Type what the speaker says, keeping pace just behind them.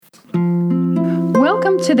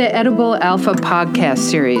Welcome to the Edible Alpha podcast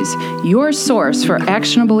series, your source for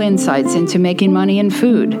actionable insights into making money in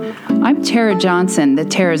food. I'm Tara Johnson, the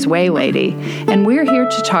Tara's Way Lady, and we're here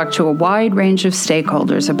to talk to a wide range of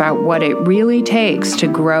stakeholders about what it really takes to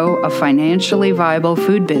grow a financially viable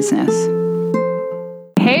food business.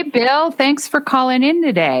 Hey, Bill, thanks for calling in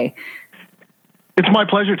today. It's my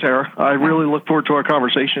pleasure, Tara. I really look forward to our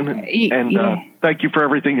conversation, and thank you for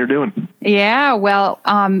everything you're doing. Yeah, well,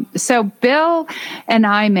 so Bill and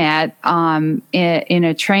I met in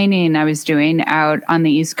a training I was doing out on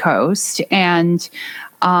the East Coast, and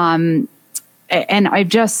I'm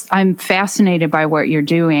fascinated by what you're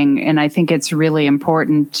doing, and I think it's really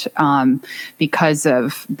important because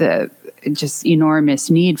of the just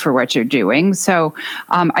enormous need for what you're doing. So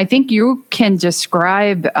I think you can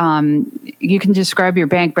describe your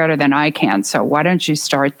bank better than I can. So why don't you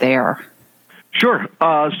start there? Sure.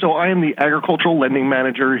 So I am the agricultural lending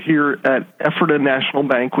manager here at Ephrata National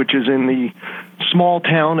Bank, which is in the small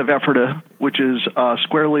town of Ephrata, which is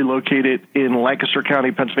squarely located in Lancaster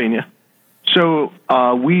County, Pennsylvania. So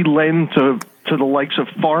we lend to the likes of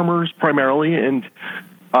farmers primarily, and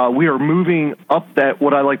we are moving up that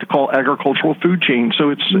what I like to call agricultural food chain.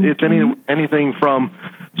 So it's anything from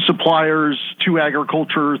suppliers to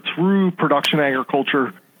agriculture through production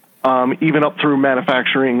agriculture, even up through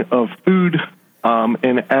manufacturing of food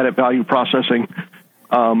and added value processing.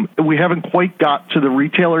 We haven't quite got to the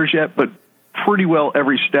retailers yet, but pretty well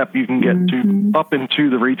every step you can get to up into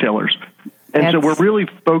the retailers. And so we're really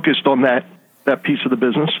focused on that piece of the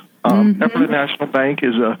business. Ephrata National Bank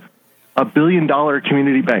is a $1 billion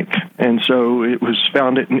community bank. And so it was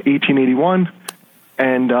founded in 1881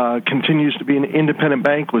 and continues to be an independent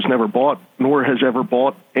bank, was never bought, nor has ever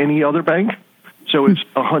bought any other bank. So it's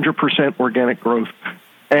 100% organic growth.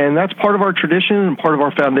 And that's part of our tradition and part of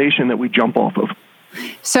our foundation that we jump off of.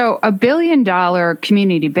 So $1 billion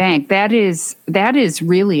community bank, that is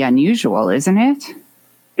really unusual, isn't it?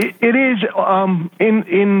 It is.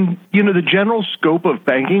 In the general scope of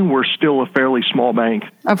banking, we're still a fairly small bank.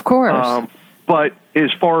 Of course. But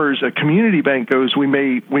as far as a community bank goes, we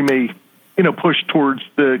may push towards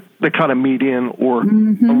the kind of median or a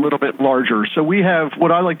little bit larger. So we have,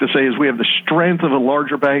 what I like to say is we have the strength of a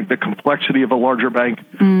larger bank, the complexity of a larger bank,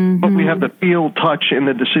 but we have the feel, touch, and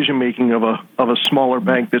the decision making of a smaller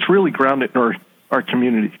bank that's really grounded in our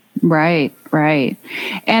community. Right.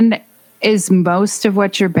 And is most of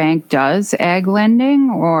what your bank does ag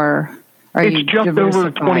lending, or are you just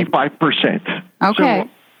over 25%? Okay.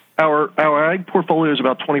 So our ag portfolio is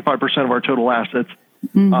about 25% of our total assets.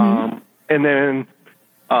 And then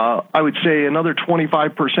I would say another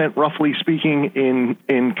 25%, roughly speaking,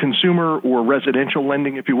 in consumer or residential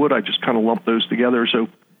lending, if you would. I just kind of lump those together. So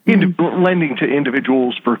lending to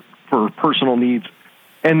individuals for personal needs.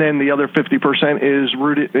 And then the other 50% is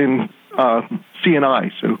rooted in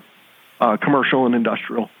C&I, so commercial and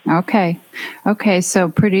industrial. Okay, so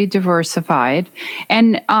pretty diversified.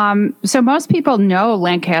 And so most people know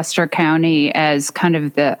Lancaster County as kind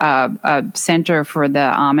of the center for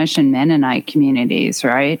the Amish and Mennonite communities,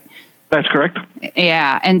 right? That's correct.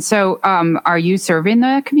 Yeah, and so are you serving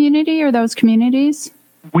the community or those communities?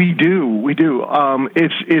 We do.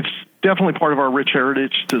 It's definitely part of our rich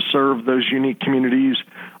heritage to serve those unique communities.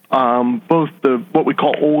 Both what we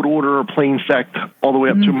call old order or plain sect, all the way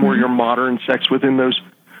up to more your modern sects within those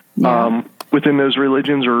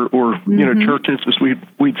religions or churches, as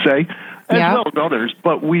we'd say, as well as others.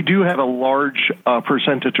 But we do have a large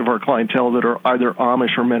percentage of our clientele that are either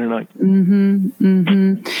Amish or Mennonite.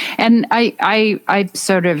 And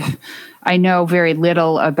I know very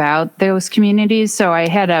little about those communities, so I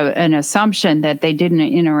had an assumption that they didn't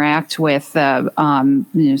interact with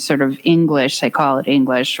sort of English, they call it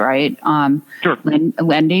English, right? Sure.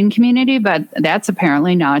 Lending community, but that's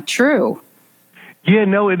apparently not true. Yeah,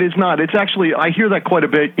 no, it is not. It's actually, I hear that quite a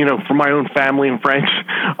bit, from my own family and friends.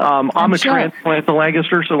 I'm a transplant to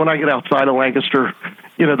Lancaster, so when I get outside of Lancaster,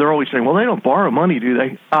 they're always saying, well, they don't borrow money, do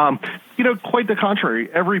they? Quite the contrary.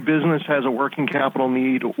 Every business has a working capital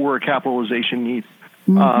need or a capitalization need.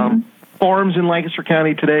 Farms in Lancaster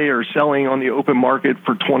County today are selling on the open market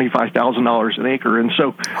for $25,000 an acre. And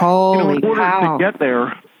so in order to get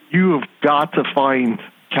there, you have got to find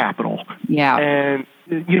capital. Yeah. And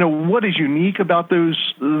what is unique about those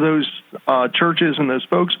churches and those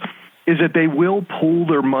folks is that they will pull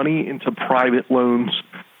their money into private loans.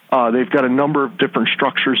 They've got a number of different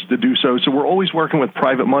structures to do so. So we're always working with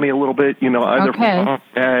private money a little bit, either from mom,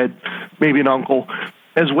 dad, maybe an uncle,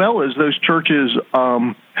 as well as those churches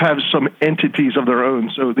have some entities of their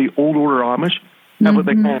own. So the Old Order Amish have what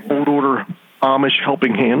they call Old Order Amish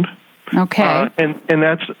Helping Hand. Okay. And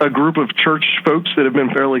that's a group of church folks that have been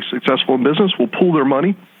fairly successful in business will pool their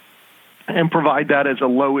money and provide that as a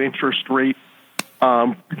low interest rate,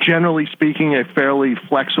 generally speaking, a fairly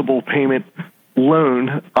flexible payment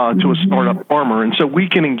loan to a startup farmer. And so we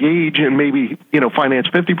can engage and maybe, finance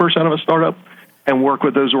 50% of a startup and work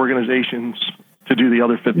with those organizations to do the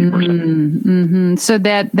other 50%. So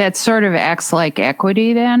that sort of acts like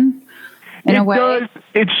equity then, in a way? Does.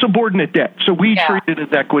 It's subordinate debt. So we treat it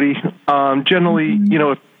as equity. Generally,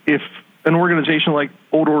 if an organization like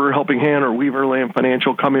Old Order Helping Hand or Weaver Land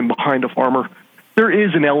Financial come in behind a farmer, there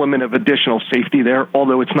is an element of additional safety there,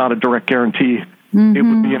 although it's not a direct guarantee. It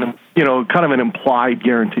would be kind of an implied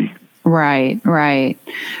guarantee. Right.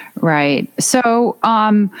 So,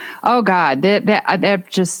 oh God, that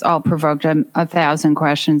just all provoked 1,000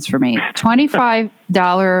 questions for me.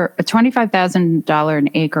 $25,000 an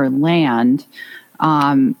acre land.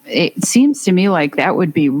 It seems to me like that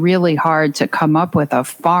would be really hard to come up with a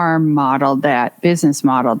business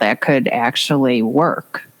model that could actually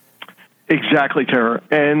work. Exactly, Tara.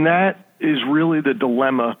 And that is really the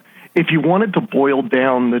dilemma. If you wanted to boil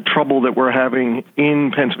down the trouble that we're having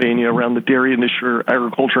in Pennsylvania around the dairy industry or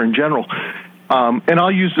agriculture in general, and I'll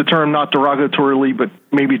use the term not derogatorily, but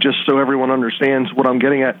maybe just so everyone understands what I'm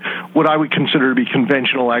getting at, what I would consider to be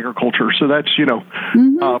conventional agriculture. So that's,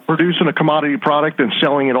 producing a commodity product and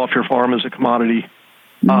selling it off your farm as a commodity.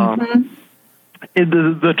 The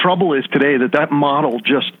trouble is today that model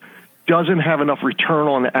just doesn't have enough return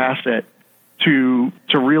on the asset to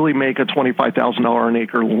really make a $25,000 an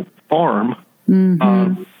acre farm,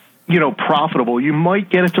 profitable. You might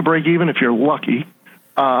get it to break even if you're lucky.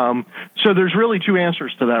 So there's really two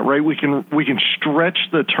answers to that, right? We can stretch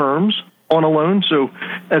the terms on a loan. So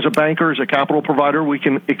as a banker, as a capital provider, we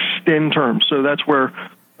can extend terms. So that's where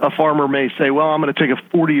a farmer may say, well, I'm going to take a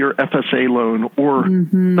 40-year FSA loan, or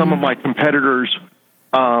some of my competitors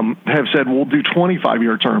have said, we'll do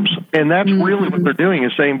 25-year terms. And that's really what they're doing,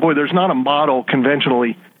 is saying, boy, there's not a model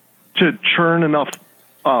conventionally to churn enough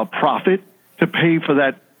profit to pay for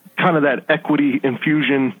that kind of that equity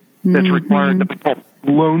infusion that's required to pay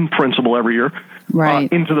loan principal every year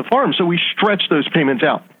into the farm. So we stretch those payments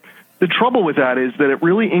out. The trouble with that is that it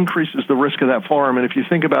really increases the risk of that farm. And if you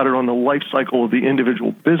think about it on the life cycle of the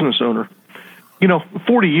individual business owner,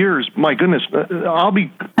 40 years, my goodness,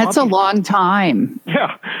 That's a long time.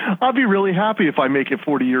 Yeah. I'll be really happy if I make it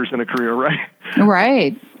 40 years in a career, right?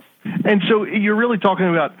 Right. And so you're really talking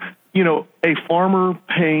about, a farmer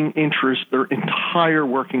paying interest their entire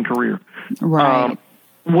working career. Right.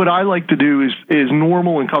 What I like to do is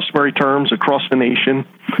normal and customary terms across the nation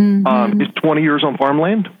is 20 years on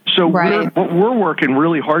farmland. So what we're working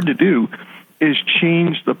really hard to do is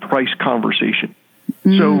change the price conversation.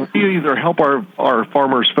 So we either help our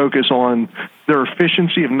farmers focus on their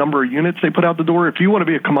efficiency of number of units they put out the door. If you want to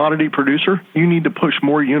be a commodity producer, you need to push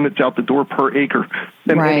more units out the door per acre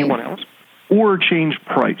than anyone else, or change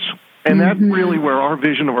price. And that's really where our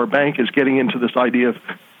vision of our bank is getting into this idea of,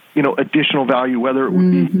 additional value, whether it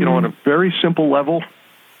would be, on a very simple level,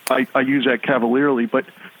 I use that cavalierly, but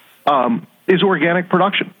is organic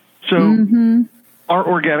production. So our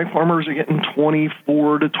organic farmers are getting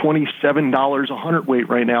 $24 to $27 a hundredweight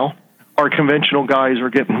right now. Our conventional guys are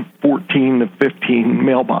getting 14 to 15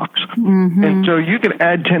 mailbox. And so you can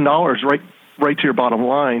add $10 right to your bottom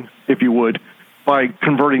line, if you would, by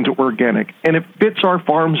converting to organic. And it fits our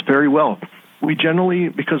farms very well. We generally,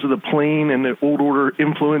 because of the plain and the Old Order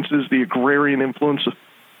influences, the agrarian influence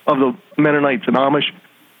of the Mennonites and Amish,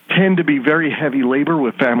 tend to be very heavy labor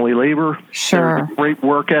with family labor. Sure. Great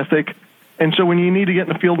work ethic. And so when you need to get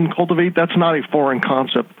in the field and cultivate, that's not a foreign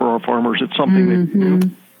concept for our farmers. It's something they do.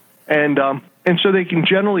 And so they can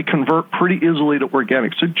generally convert pretty easily to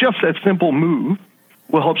organic. So just that simple move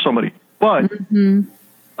will help somebody. But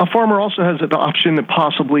a farmer also has an option to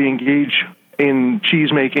possibly engage in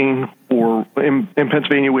cheese making, or in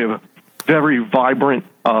Pennsylvania, we have a very vibrant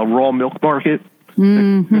raw milk market.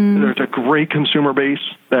 There's a great consumer base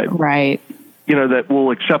that, that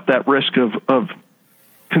will accept that risk of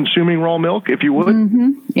consuming raw milk, if you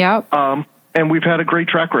would. Yep. And we've had a great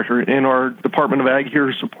track record, and our Department of Ag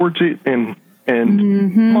here supports it and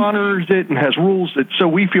monitors it and has rules. So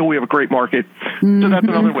we feel we have a great market. So that's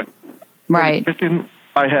another way. Right.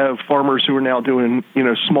 I have farmers who are now doing,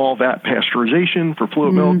 small vat pasteurization for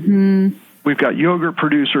fluid milk. We've got yogurt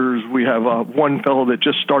producers. We have one fellow that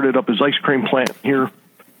just started up his ice cream plant here.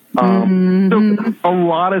 So a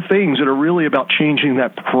lot of things that are really about changing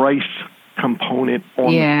that price component.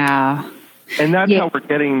 And that's how we're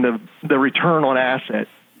getting the return on asset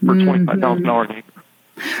for $25,000 an acre.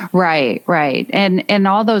 Right, right. And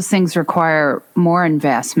all those things require more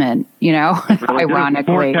investment,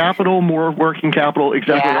 ironically. More capital, more working capital,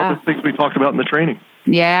 exactly all the things we talked about in the training.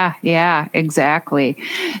 Yeah, exactly.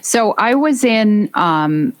 So I was in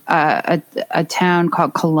a town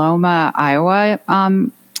called Coloma, Iowa,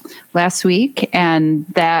 last week, and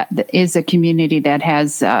that is a community that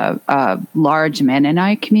has a large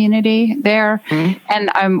Mennonite community there. Mm-hmm. And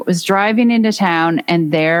I was driving into town,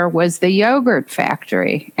 and there was the yogurt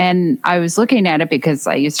factory. And I was looking at it because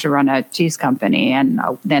I used to run a cheese company and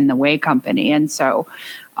then the whey company. And so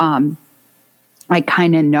I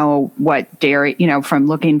kind of know what dairy, from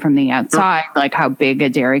looking from the outside, like how big a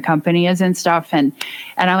dairy company is and stuff. And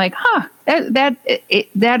I'm like,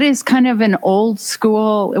 that is kind of an old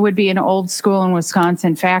school. It would be an old school in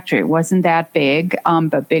Wisconsin factory. It wasn't that big,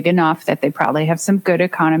 but big enough that they probably have some good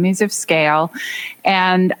economies of scale.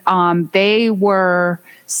 And they were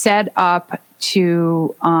set up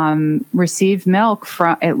to receive milk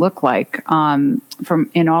from, it looked like,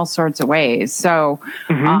 from in all sorts of ways. So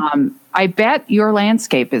I bet your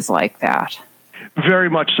landscape is like that. Very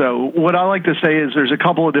much so. What I like to say is there's a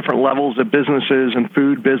couple of different levels that businesses and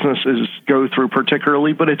food businesses go through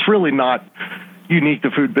particularly, but it's really not unique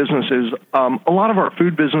to food businesses. A lot of our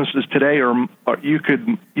food businesses today are you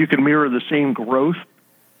could mirror the same growth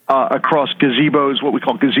across gazebos, what we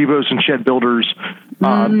call gazebos and shed builders,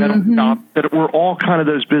 that were all kind of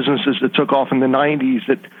those businesses that took off in the 90s,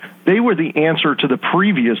 that they were the answer to the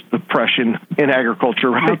previous depression in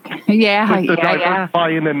agriculture, right? Okay. Yeah. Diversify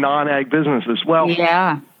into non-ag businesses. Well,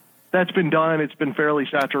 that's been done. It's been fairly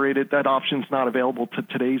saturated. That option's not available to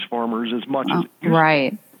today's farmers as much as it used to.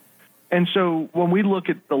 Right. And so when we look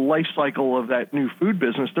at the life cycle of that new food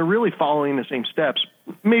business, they're really following the same steps,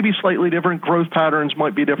 maybe slightly different. Growth patterns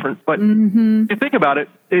might be different. But if you think about it,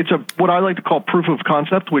 it's what I like to call proof of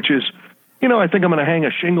concept, which is, I think I'm going to hang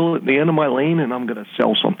a shingle at the end of my lane and I'm going to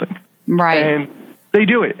sell something. Right. And they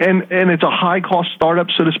do it. And it's a high-cost startup,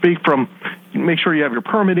 so to speak, from make sure you have your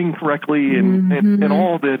permitting correctly and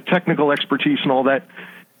all the technical expertise and all that.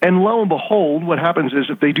 And lo and behold, what happens is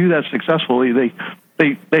if they do that successfully,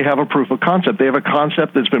 they have a proof of concept. They have a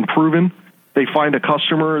concept that's been proven. They find a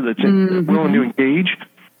customer that's willing to engage,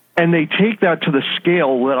 and they take that to the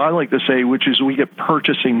scale that I like to say, which is we get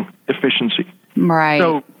purchasing efficiency. Right.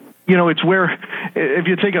 So, it's where, if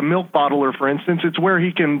you take a milk bottler, for instance, it's where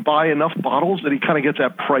he can buy enough bottles that he kind of gets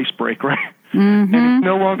that price break, right? And he's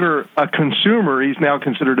no longer a consumer. He's now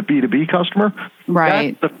considered a B2B customer.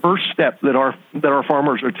 Right. That's the first step that our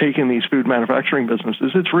farmers are taking these food manufacturing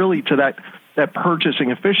businesses. It's really to that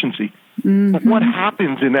purchasing efficiency. But what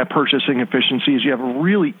happens in that purchasing efficiency is you have a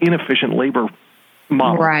really inefficient labor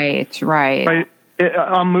model. Right.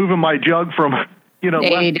 I'm moving my jug from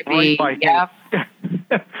A to B.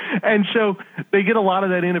 And so they get a lot of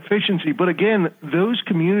that inefficiency. But again, those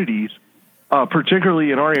communities,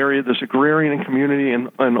 particularly in our area, this agrarian community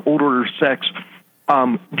and old order sex,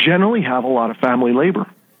 generally have a lot of family labor.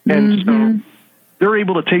 And so they're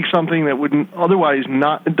able to take something that wouldn't otherwise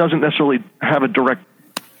it doesn't necessarily have a direct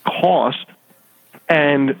cost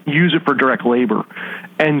and use it for direct labor.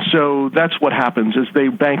 And so that's what happens is they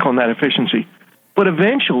bank on that efficiency. But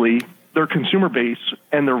eventually their consumer base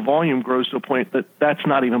and their volume grows to a point that that's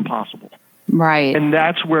not even possible. Right. And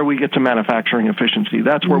that's where we get to manufacturing efficiency.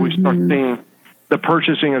 That's where we start seeing the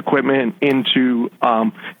purchasing equipment into,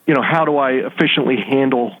 how do I efficiently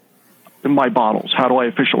handle my bottles? How do I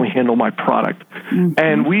efficiently handle my product?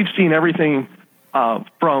 And we've seen everything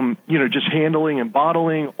from, just handling and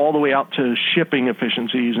bottling all the way out to shipping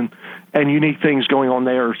efficiencies and unique things going on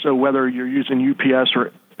there. So whether you're using UPS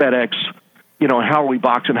or FedEx, how are we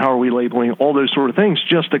boxing, how are we labeling, all those sort of things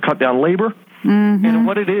just to cut down labor. And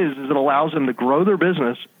what it is it allows them to grow their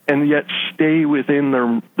business and yet stay within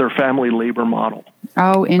their family labor model.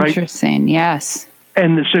 Oh, interesting. Right? Yes.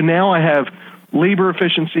 And so now I have labor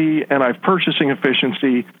efficiency and I have purchasing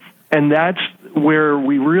efficiency. And that's where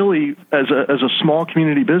we really, as a small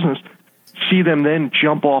community business, see them then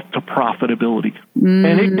jump off to profitability. And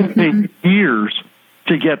it can take years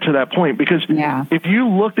to get to that point, because if you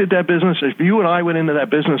looked at that business, if you and I went into that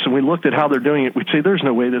business and we looked at how they're doing it, we'd say there's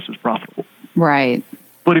no way this is profitable. Right.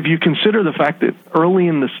 But if you consider the fact that early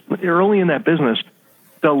in that business,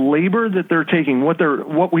 the labor that they're taking,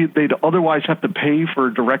 they'd otherwise have to pay for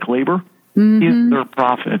direct labor, is their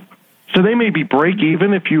profit. So they may be break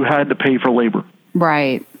even if you had to pay for labor.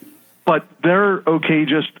 Right. But they're okay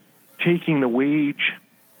just taking the wage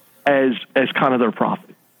as kind of their profit.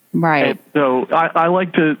 Right. And so I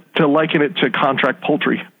like to liken it to contract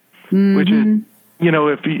poultry, which is,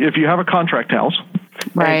 if you have a contract house,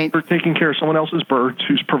 right, and you're taking care of someone else's birds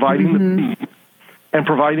who's providing the feed, and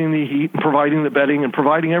providing the heat and providing the bedding and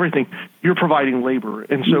providing everything, you're providing labor.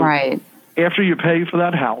 And so after you pay for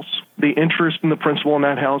that house, the interest and the principal in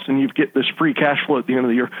that house, and you get this free cash flow at the end of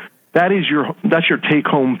the year, that's your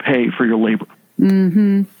take-home pay for your labor.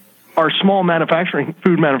 Mm-hmm. Our small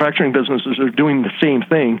food manufacturing businesses are doing the same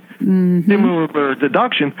thing, similar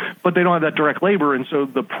deduction, but they don't have that direct labor, and so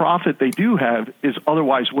the profit they do have is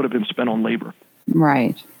otherwise would have been spent on labor.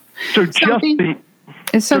 Right. So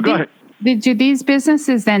go ahead. Do these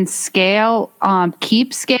businesses then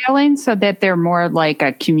keep scaling so that they're more like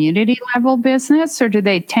a community level business, or do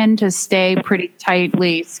they tend to stay pretty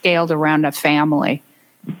tightly scaled around a family?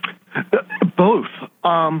 Both.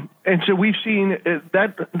 And so we've seen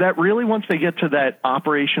that really once they get to that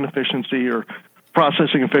operation efficiency or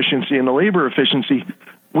processing efficiency and the labor efficiency,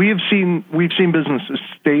 we've seen businesses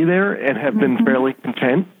stay there and have been fairly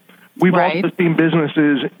content. We've also seen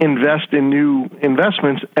businesses invest in new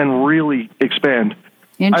investments and really expand.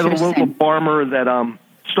 I have a local farmer that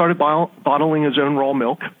started bottling his own raw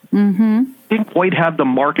milk. Didn't quite have the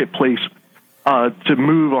marketplace to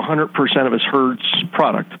move 100% of his herd's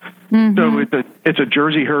product. So it's a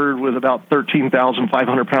Jersey herd with about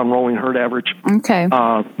 13,500 pound rolling herd average.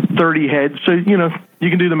 30 heads. So, you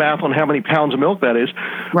can do the math on how many pounds of milk that is.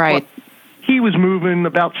 Right. But he was moving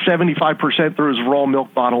about 75% through his raw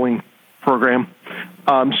milk bottling program.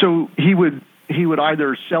 So he would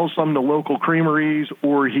either sell some to local creameries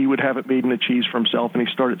or he would have it made into cheese for himself, and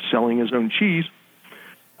he started selling his own cheese.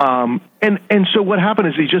 And so what happened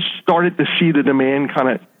is he just started to see the demand kind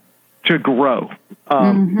of to grow.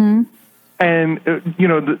 And,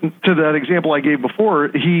 to that example I gave before,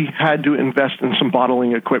 he had to invest in some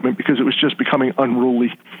bottling equipment because it was just becoming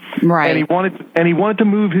unruly. Right. And he wanted to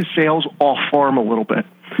move his sales off farm a little bit.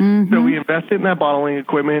 So he invested in that bottling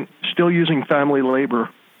equipment, still using family labor.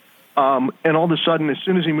 And all of a sudden, as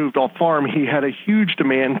soon as he moved off farm, he had a huge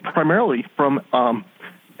demand, primarily from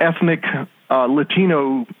ethnic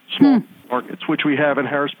Latino small markets, which we have in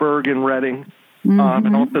Harrisburg and Reading,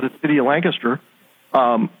 and also the city of Lancaster.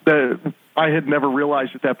 I had never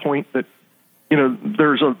realized at that point that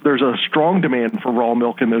there's a strong demand for raw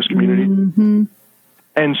milk in those communities,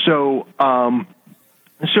 and so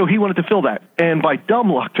he wanted to fill that. And by dumb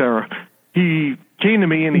luck, Tara, he came to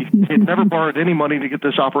me, and he had never borrowed any money to get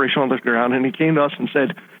this operation on the ground, and he came to us and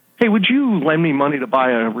said, "Hey, would you lend me money to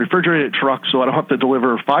buy a refrigerated truck so I don't have to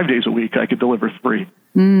deliver 5 days a week? I could deliver 3."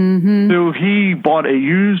 So he bought a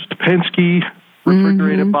used Penske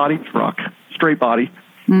refrigerated body truck, straight body,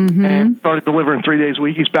 and started delivering 3 days a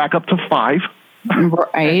week. He's back up to 5.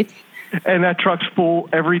 Right. And that truck's full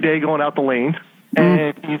every day going out the lane.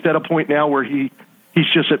 And he's at a point now where he's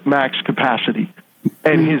just at max capacity.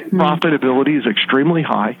 And his profitability is extremely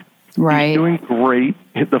high. Right. He's doing great.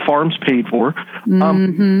 The farm's paid for.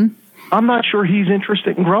 I'm not sure he's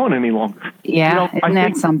interested in growing any longer. Yeah, isn't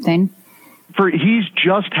that something? He's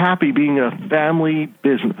just happy being a family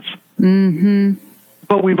business.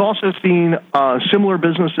 But we've also seen similar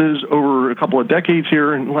businesses over a couple of decades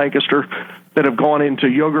here in Lancaster that have gone into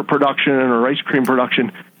yogurt production or ice cream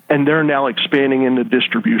production, and they're now expanding into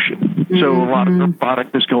distribution. So a lot of their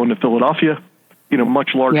product is going to Philadelphia,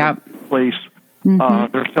 much larger place.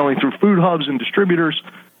 They're selling through food hubs and distributors,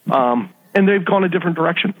 and they've gone a different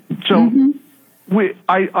direction. So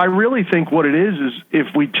I really think what it is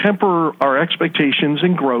if we temper our expectations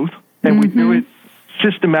in growth and we do it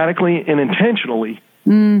systematically and intentionally,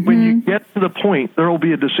 when you get to the point, there will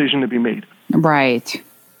be a decision to be made. Right.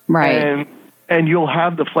 And you'll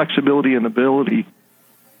have the flexibility and ability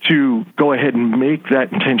to go ahead and make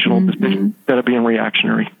that intentional decision instead of being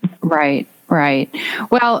reactionary. Right.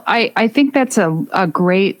 Well, I think that's a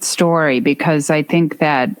great story because I think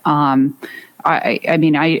that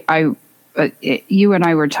you and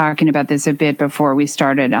I were talking about this a bit before we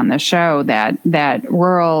started on the show that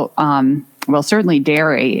rural, certainly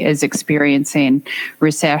dairy is experiencing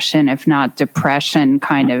recession, if not depression,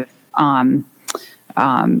 kind of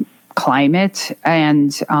climate,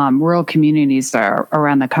 and rural communities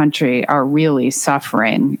around the country are really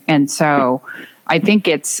suffering. And so I think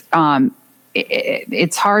it's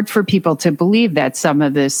hard for people to believe that some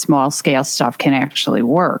of this small scale stuff can actually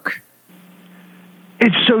work.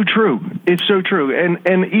 It's so true.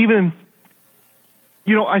 And even,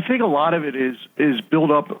 I think a lot of it is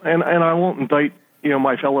built up, and I won't indict,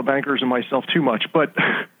 my fellow bankers and myself too much, but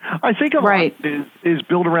I think a lot is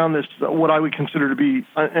built around this, what I would consider to be,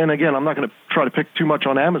 and again, I'm not going to try to pick too much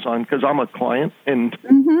on Amazon because I'm a client and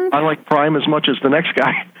I like Prime as much as the next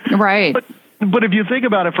guy. Right. But if you think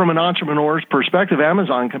about it from an entrepreneur's perspective,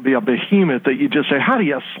 Amazon can be a behemoth that you just say, how do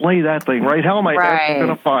you slay that thing, right? How am I ever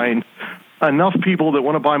going to find enough people that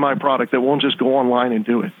want to buy my product that won't just go online and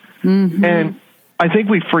do it. And I think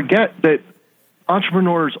we forget that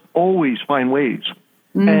entrepreneurs always find ways.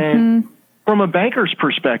 And from a banker's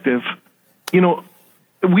perspective,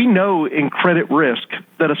 we know in credit risk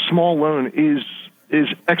that a small loan is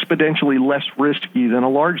exponentially less risky than a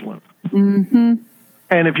large loan.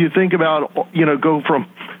 And if you think about, go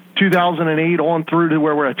from 2008 on through to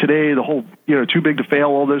where we're at today, the whole, too big to fail,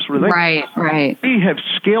 all those sort of things. Right. We have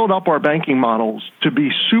scaled up our banking models to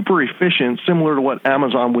be super efficient, similar to what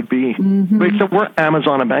Amazon would be, except we're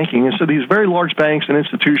Amazon of banking. And so these very large banks and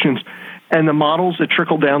institutions and the models that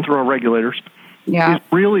trickle down through our regulators is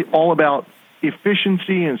really all about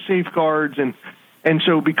efficiency and safeguards. And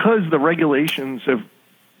so because the regulations have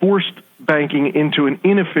forced banking into an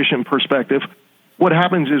inefficient perspective, what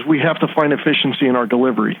happens is we have to find efficiency in our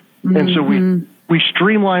delivery. And so we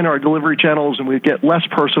streamline our delivery channels and we get less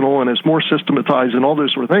personal and it's more systematized and all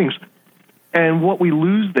those sort of things. And what we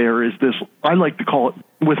lose there is this, I like to call it,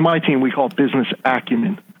 with my team, we call it business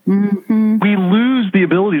acumen. We lose the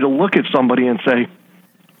ability to look at somebody and say,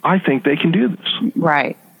 I think they can do this.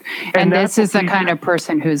 Right. And this is the kind of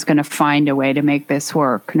person who's going to find a way to make this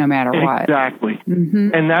work no matter what. Exactly.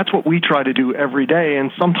 And that's what we try to do every day.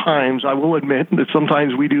 And sometimes, I will admit that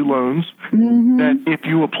sometimes we do loans that if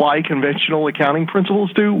you apply conventional accounting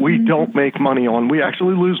principles to, we don't make money on. We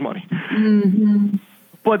actually lose money.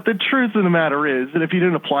 But the truth of the matter is that if you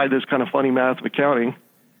didn't apply this kind of funny math of accounting,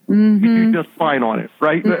 you do just fine on it,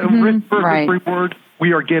 right? Risk versus reward,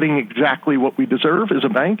 we are getting exactly what we deserve as a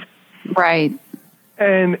bank. Right.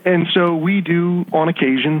 And so we do, on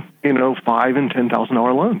occasion, $5,000 and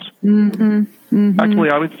 $10,000 loans. Actually,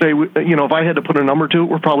 I would say, if I had to put a number to it,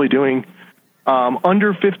 we're probably doing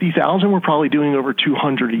under 50,000. We're probably doing over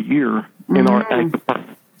 200 a year in our ag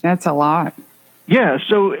department. That's a lot. Yeah.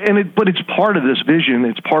 So, but it's part of this vision.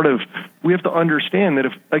 It's part of, we have to understand that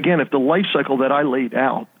if the life cycle that I laid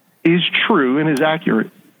out is true and is accurate,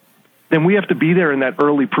 then we have to be there in that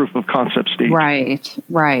early proof of concept stage. Right.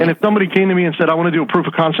 And if somebody came to me and said, I want to do a proof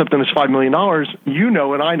of concept and it's $5 million,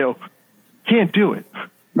 and I know, can't do it.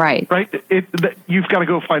 Right. You've got to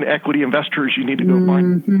go find equity investors. You need to go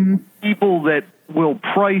find people that will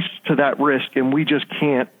price to that risk, and we just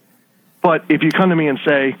can't. But if you come to me and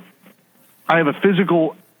say, I have a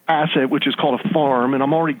physical asset, which is called a farm, and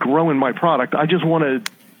I'm already growing my product, I just want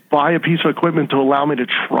to buy a piece of equipment to allow me to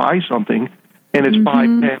try something, and it's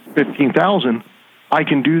 5, 10, 15,000, I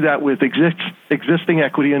can do that with existing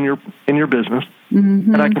equity in your business,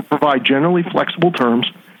 and I can provide generally flexible terms,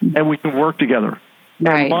 and we can work together.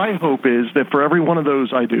 Right. And my hope is that for every one of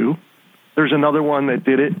those I do, there's another one that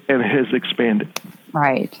did it and has expanded.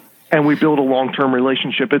 Right. And we build a long-term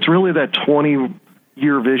relationship. It's really that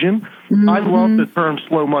 20-year vision. I love the term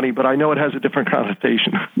slow money, but I know it has a different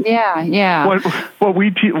connotation. Yeah. What we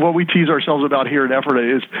tease ourselves about here at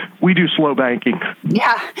Ephrata is we do slow banking.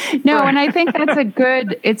 Yeah. No, and I think that's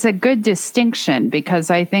it's a good distinction, because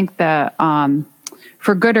I think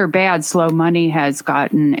for good or bad, slow money has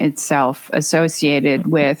gotten itself associated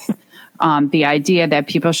with the idea that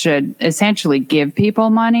people should essentially give people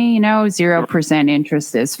money, 0%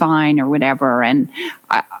 interest is fine or whatever. And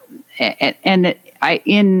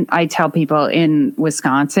I tell people in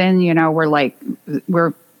Wisconsin,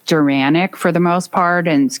 we're Germanic for the most part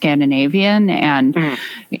and Scandinavian. And,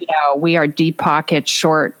 we are deep pocket,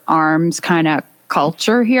 short arms kind of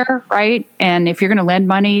culture here, right? And if you're going to lend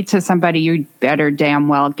money to somebody, you better damn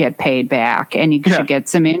well get paid back, and you should get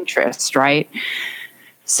some interest, right?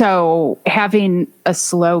 So having a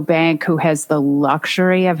slow bank who has the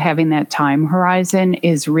luxury of having that time horizon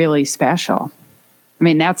is really special. I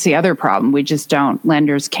mean, that's the other problem. We just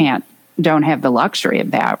lenders don't have the luxury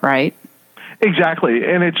of that, right? Exactly.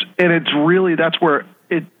 And it's really, that's where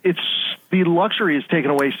it's the luxury is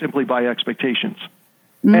taken away simply by expectations.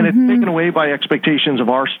 And it's taken away by expectations of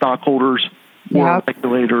our stockholders or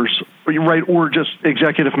regulators, right, or just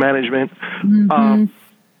executive management. And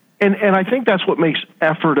I think that's what makes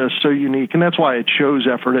Ephrata so unique, and that's why I chose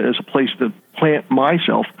Ephrata as a place to plant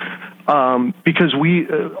myself. Because we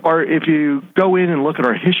are, if you go in and look at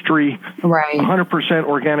our history, 100%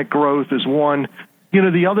 organic growth is one.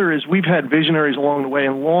 The other is we've had visionaries along the way,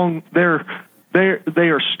 and they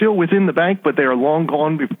are still within the bank, but they are long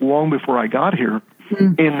gone, long before I got here.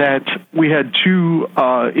 In that we had two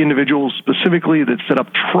individuals specifically that set up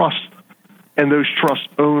trust, and those trusts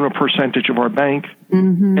own a percentage of our bank.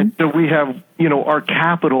 And so we have, our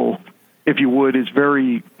capital, if you would, is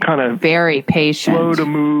very very patient, slow to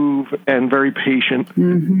move, and very patient.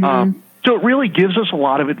 So it really gives us a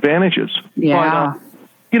lot of advantages. Yeah.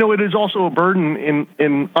 But, it is also a burden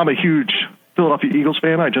in I'm a huge Philadelphia Eagles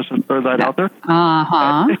fan. I just throw that out there.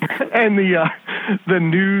 And the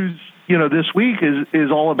news, this week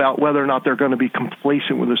is all about whether or not they're going to be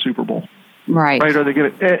complacent with the Super Bowl. Right. Are they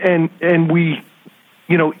going to? And we,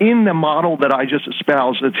 in the model that I just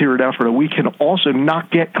espoused that's here at Ephrata, we can also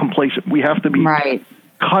not get complacent. We have to be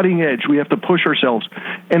cutting edge. We have to push ourselves,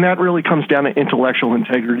 and that really comes down to intellectual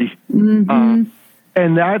integrity.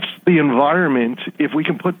 And that's the environment. If we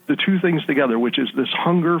can put the two things together, which is this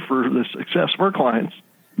hunger for the success of our clients,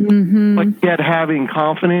 but yet having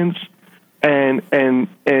confidence and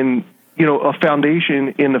a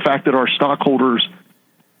foundation in the fact that our stockholders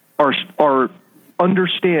are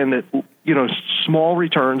understand that small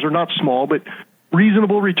returns, or not small, but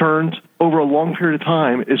reasonable returns over a long period of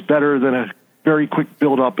time is better than a very quick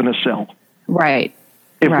build up and a sell. Right.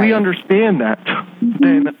 If we understand that,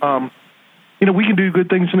 then we can do good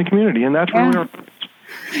things in the community, and that's really our.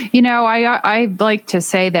 I like to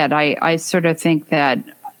say that I sort of think that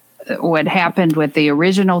what happened with the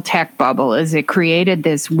original tech bubble is it created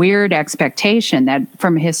this weird expectation that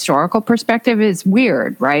from a historical perspective is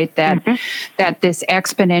weird, right? That this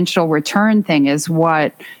exponential return thing is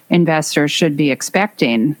what investors should be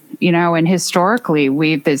expecting, and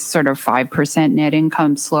historically this sort of 5% net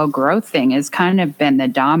income slow growth thing has kind of been the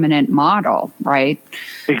dominant model, right?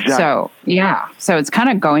 Exactly. So it's kind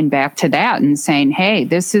of going back to that and saying, hey,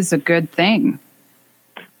 this is a good thing.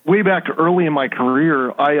 Way back early in my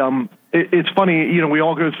career, it's funny, we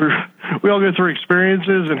all go through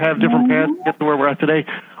experiences and have different paths to get to where we're at today.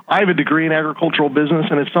 I have a degree in agricultural business,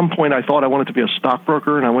 and at some point I thought I wanted to be a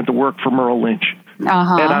stockbroker, and I went to work for Merrill Lynch. And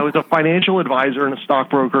I was a financial advisor and a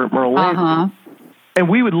stockbroker at Merrill Lynch. And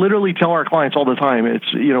we would literally tell our clients all the time, it's,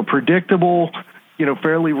 predictable,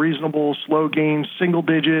 fairly reasonable, slow gains, single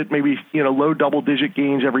digit, maybe, low double digit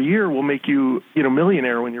gains every year will make you,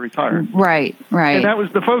 millionaire when you retire. Right. And that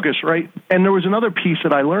was the focus, right? And there was another piece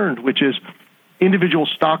that I learned, which is individual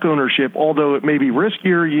stock ownership, although it may be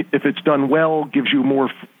riskier, if it's done well, gives you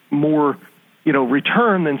more,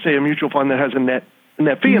 return than, say, a mutual fund that has a net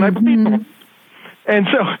fee. And I believe in it. And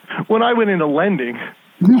so when I went into lending,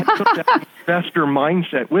 I took that investor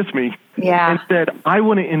mindset with me and said, I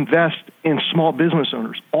want to invest in small business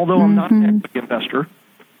owners. Although I'm not an equity investor,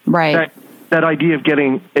 right? That idea of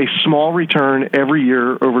getting a small return every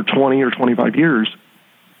year over 20 or 25 years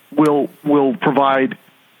will provide,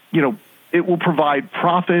 it will provide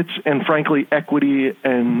profits and, frankly, equity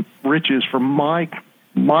and riches for my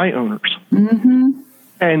owners.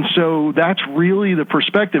 And so that's really the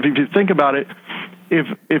perspective. If you think about it, if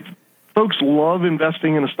folks love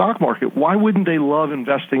investing in the stock market, why wouldn't they love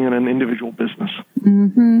investing in an individual business?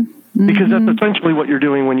 Because that's essentially what you're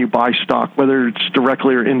doing when you buy stock, whether it's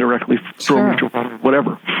directly or indirectly through a mutual fund or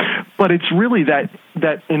whatever. But it's really that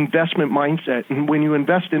investment mindset. And when you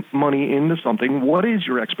invest money into something, what is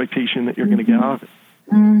your expectation that you're going to get out of it?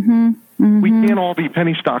 We can't all be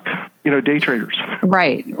penny stock, day traders.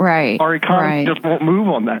 Right. Our economy just won't move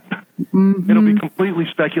on that. It'll be completely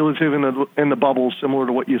speculative in the bubble, similar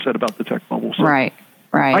to what you said about the tech bubble. So right.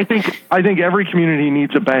 I think every community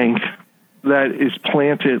needs a bank that is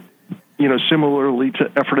planted, similarly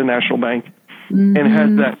to Ephrata National Bank, and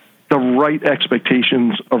has the right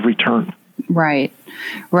expectations of return. Right.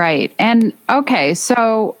 And okay,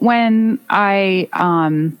 so when I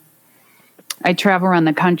travel around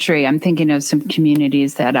the country, I'm thinking of some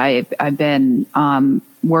communities that I've been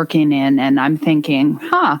working in, and I'm thinking,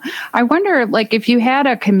 I wonder, like, if you had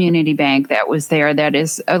a community bank that was there that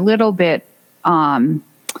is a little bit,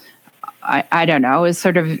 I don't know, is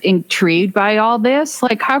sort of intrigued by all this.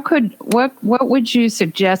 Like, what would you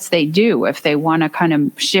suggest they do if they want to kind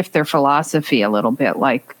of shift their philosophy a little bit,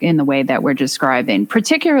 like in the way that we're describing,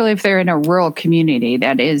 particularly if they're in a rural community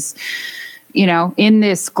that is, in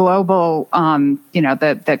this global,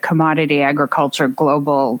 the commodity agriculture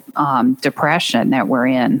global depression that we're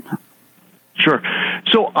in? Sure.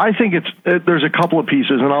 So I think there's a couple of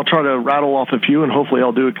pieces, and I'll try to rattle off a few, and hopefully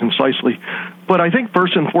I'll do it concisely. But I think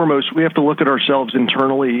first and foremost, we have to look at ourselves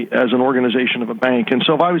internally as an organization of a bank. And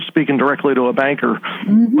so if I was speaking directly to a banker,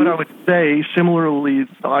 what I would say, similarly,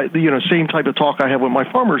 same type of talk I have with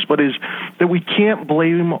my farmers, but is that we can't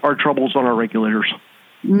blame our troubles on our regulators.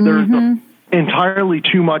 There's entirely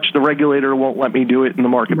too much. The regulator won't let me do it in the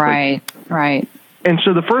marketplace. Right. And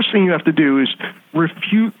so the first thing you have to do is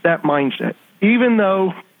refute that mindset. Even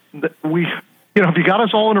though if you got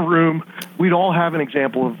us all in a room, we'd all have an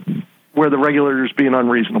example of where the regulator is being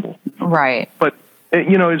unreasonable. Right. But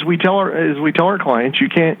as we tell our clients,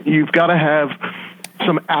 you've got to have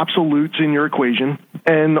some absolutes in your equation,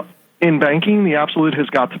 and in banking, the absolute has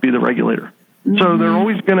got to be the regulator. So they're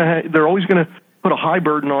always going to put a high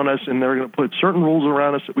burden on us, and they're going to put certain rules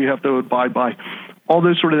around us that we have to abide by, all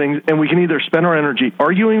those sort of things. And we can either spend our energy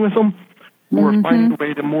arguing with them or finding a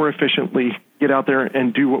way to more efficiently get out there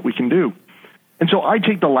and do what we can do. And so I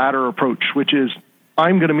take the latter approach, which is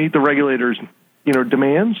I'm going to meet the regulators'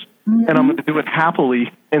 demands, and I'm going to do it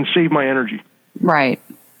happily and save my energy. Right.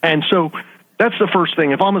 And so that's the first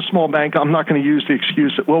thing. If I'm a small bank, I'm not going to use the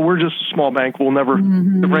excuse that, well, we're just a small bank. We'll never,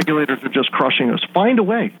 the regulators are just crushing us. Find a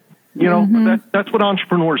way. That's what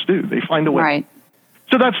entrepreneurs do. They find a way. Right.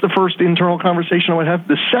 So that's the first internal conversation I would have.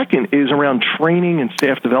 The second is around training and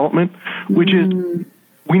staff development, which is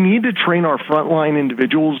we need to train our frontline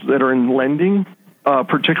individuals that are in lending,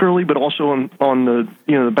 particularly, but also on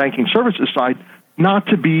the banking services side, not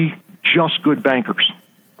to be just good bankers.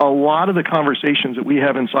 A lot of the conversations that we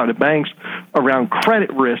have inside of banks around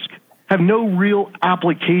credit risk have no real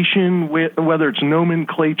application, whether it's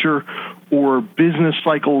nomenclature or business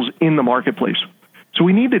cycles in the marketplace. So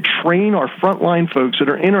we need to train our frontline folks that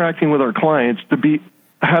are interacting with our clients to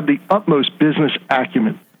have the utmost business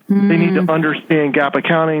acumen. They need to understand GAAP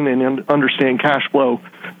accounting. They need to understand cash flow.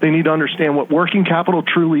 They need to understand what working capital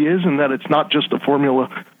truly is, and that it's not just a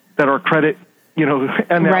formula that our credit,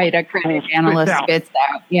 right, a credit analyst spits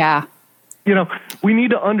out. Yeah. We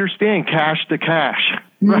need to understand cash to cash.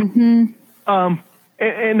 Right? And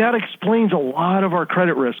that explains a lot of our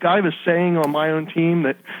credit risk. I have a saying on my own team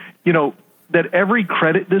that, that every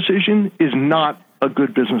credit decision is not a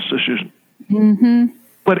good business decision.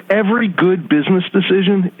 But every good business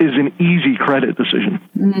decision is an easy credit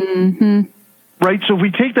decision. Right? So if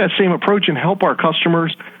we take that same approach and help our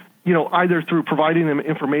customers, either through providing them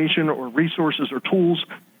information or resources or tools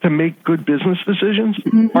to make good business decisions,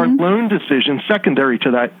 our loan decision, secondary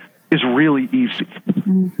to that, is really easy.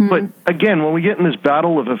 But again, when we get in this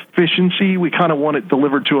battle of efficiency, we kind of want it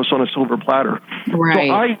delivered to us on a silver platter.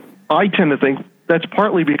 Right. So I tend to think that's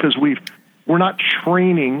partly because we're not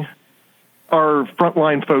training our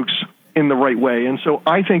frontline folks in the right way. And so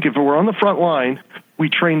I think if we're on the front line, we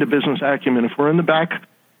train the business acumen. If we're in the back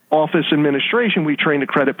office administration, we train the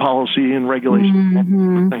credit policy and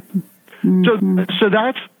regulation. So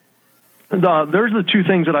that's there's the two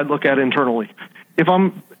things that I look at internally. If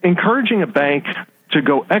I'm encouraging a bank to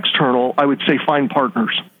go external, I would say find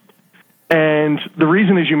partners. And the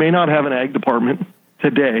reason is you may not have an ag department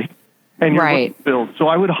today, and you're looking to build. So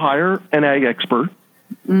I would hire an ag expert.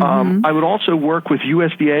 I would also work with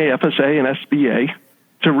USDA, FSA, and SBA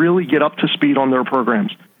to really get up to speed on their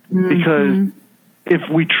programs. Because if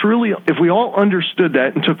we all understood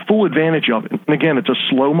that and took full advantage of it, and again, it's a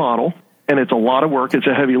slow model and it's a lot of work, it's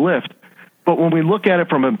a heavy lift. But when we look at it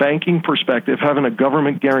from a banking perspective, having a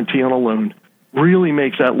government guarantee on a loan really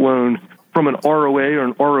makes that loan from an ROA or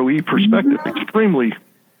an ROE perspective extremely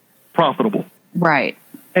profitable. Right.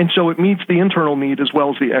 And so it meets the internal need as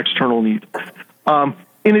well as the external need.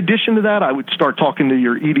 In addition to that, I would start talking to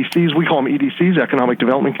your EDCs. We call them EDCs, Economic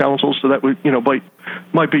Development Councils. So that would,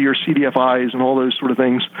 might be your CDFIs and all those sort of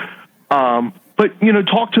things. But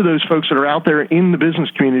talk to those folks that are out there in the business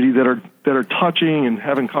community that are touching and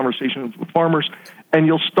having conversations with farmers, and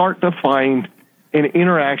you'll start to find an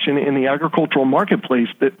interaction in the agricultural marketplace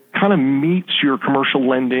that kind of meets your commercial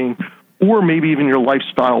lending or maybe even your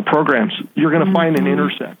lifestyle programs. You're going to find an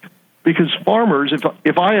intersect, because farmers,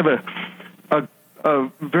 if I have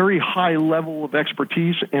a very high level of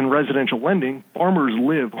expertise in residential lending, farmers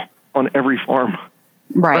live on every farm.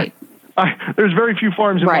 Right. There's very few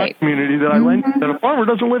farms in my community that I lend to that a farmer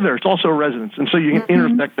doesn't live there. It's also a residence. And so you can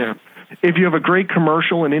intersect there. If you have a great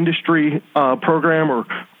commercial and industry program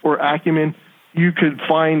or acumen, you could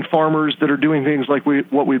find farmers that are doing things like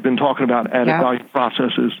what we've been talking about, added value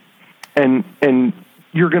processes. And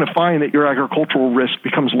you're going to find that your agricultural risk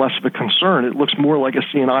becomes less of a concern. It looks more like a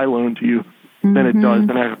C&I loan to you than it does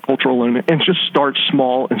an agricultural loan. And just start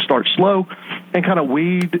small and start slow and kind of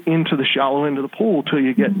wade into the shallow end of the pool till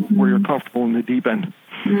you get where you're comfortable in the deep end.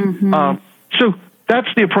 So that's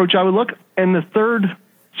the approach I would look. And the third,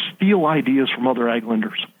 steal ideas from other ag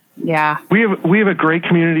lenders. Yeah. We have a great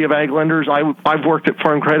community of ag lenders. I've worked at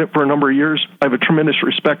Farm Credit for a number of years. I have a tremendous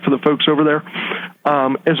respect for the folks over there,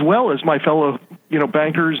 as well as my fellow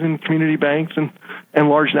bankers in community banks and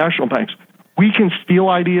large national banks. We can steal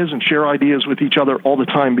ideas and share ideas with each other all the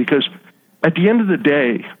time, because at the end of the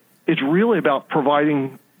day, it's really about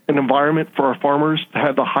providing an environment for our farmers to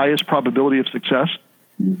have the highest probability of success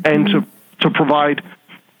and to provide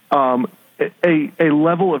a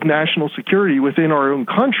level of national security within our own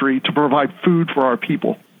country to provide food for our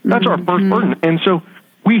people. That's our first burden. And so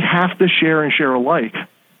we have to share and share alike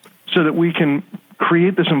so that we can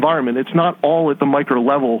create this environment. It's not all at the micro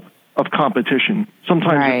level of competition.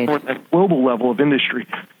 Sometimes Right. it's more at that global level of industry.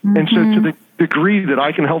 And so to the degree that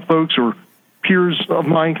I can help folks or peers of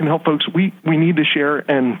mine can help folks, we need to share,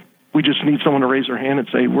 and we just need someone to raise their hand and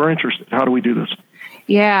say, we're interested. How do we do this?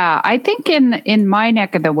 Yeah, I think in my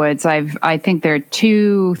neck of the woods, I think there are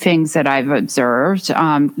two things that I've observed.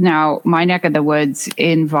 Now, my neck of the woods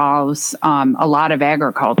involves a lot of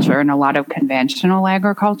agriculture and a lot of conventional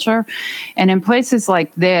agriculture, and in places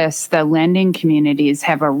like this, the lending communities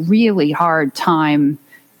have a really hard time.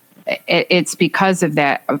 It's because of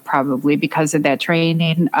that, probably because of that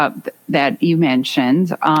training that you mentioned.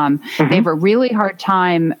 They have a really hard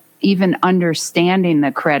time even understanding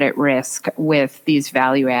the credit risk with these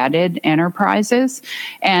value-added enterprises.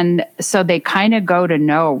 And so they kind of go to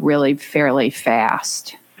know really fairly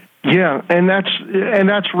fast. Yeah, and that's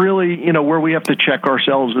really, where we have to check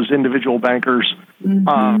ourselves as individual bankers.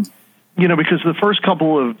 Because the first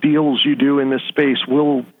couple of deals you do in this space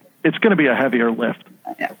it's going to be a heavier lift.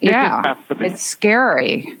 Yeah, it's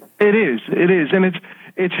scary. It is, and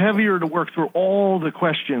it's heavier to work through all the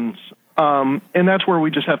questions. And that's where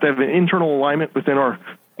we just have to have an internal alignment within our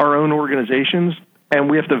own organizations,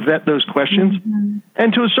 and we have to vet those questions.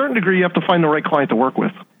 And to a certain degree, you have to find the right client to work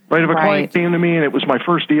with. Right? If a client came to me and it was my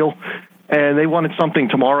first deal, and they wanted something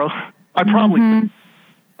tomorrow,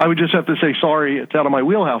 I would just have to say, sorry, it's out of my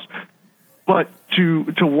wheelhouse. But to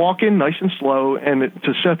walk in nice and slow and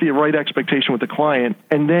to set the right expectation with the client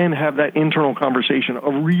and then have that internal conversation,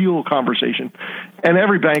 a real conversation. And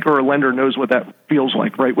every banker or lender knows what that feels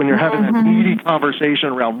like, right? When you're having that meaty conversation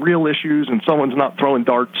around real issues and someone's not throwing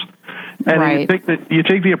darts. And you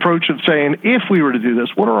take the approach of saying, if we were to do this,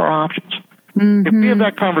 what are our options? If we have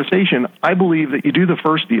that conversation, I believe that you do the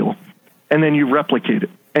first deal and then you replicate it.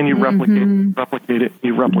 And you replicate it,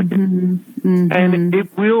 you replicate it. And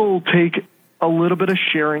it will take a little bit of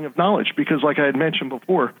sharing of knowledge because, like I had mentioned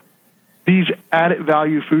before, these added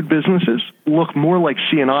value food businesses look more like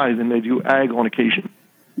C&I than they do ag on occasion.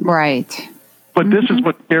 Right. But this is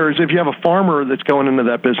what there is. If you have a farmer that's going into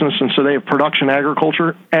that business, and so they have production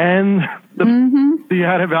agriculture and the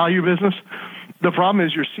added value business, the problem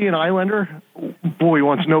is your C&I lender, boy,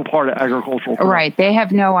 wants no part of agricultural. Right. They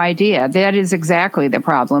have no idea. That is exactly the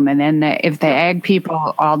problem. And then if the ag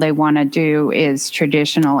people, all they want to do is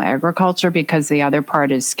traditional agriculture because the other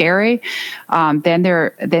part is scary,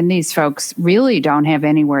 then these folks really don't have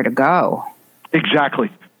anywhere to go. Exactly.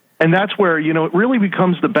 And that's where, it really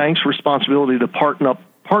becomes the bank's responsibility to partner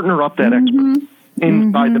up that expert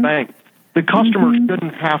inside the bank. The customer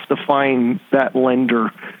shouldn't have to find that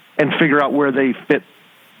lender and figure out where they fit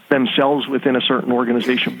themselves within a certain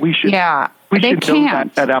organization. We should know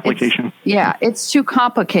that application. It's too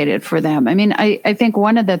complicated for them. I mean, I think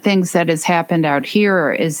one of the things that has happened out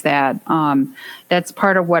here is that that's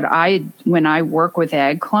part of what when I work with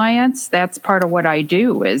ag clients, that's part of what I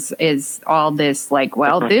do is all this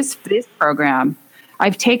this program.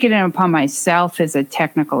 I've taken it upon myself as a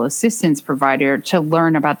technical assistance provider to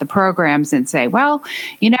learn about the programs and say, well,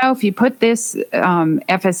 if you put this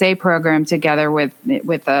FSA program together with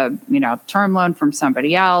a term loan from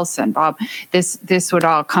somebody else and Bob, this would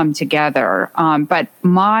all come together. But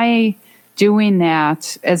my doing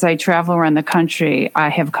that as I travel around the country, I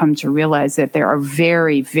have come to realize that there are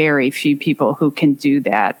very, very few people who can do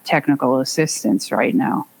that technical assistance right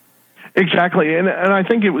now. Exactly. And I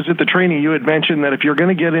think it was at the training you had mentioned that if you're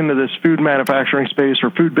going to get into this food manufacturing space or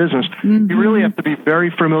food business, you really have to be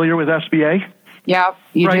very familiar with SBA. Yeah,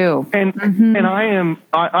 you do. And and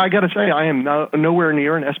I got to say, I am nowhere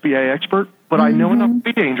near an SBA expert, but I know enough to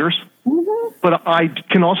be dangerous. But I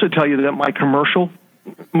can also tell you that my commercial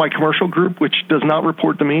group, which does not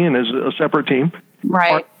report to me and is a separate team,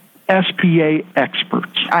 are SBA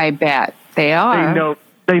experts. I bet they are.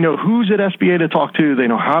 They know who's at SBA to talk to. They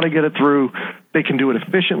know how to get it through. They can do it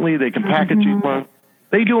efficiently. They can package these loans.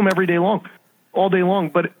 They do them every day long, all day long.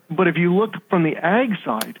 But if you look from the ag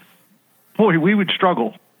side, boy, we would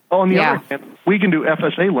struggle. On the other hand, we can do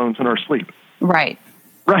FSA loans in our sleep. Right.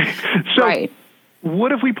 So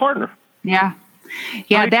what if we partner? Yeah.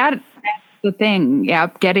 That's the thing. Yeah,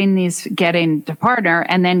 getting to partner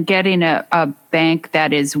and then getting a bank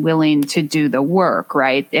that is willing to do the work,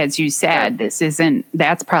 right? As you said,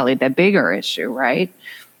 that's probably the bigger issue, right?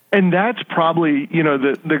 And that's probably,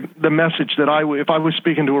 the message that if I was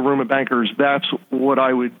speaking to a room of bankers, that's what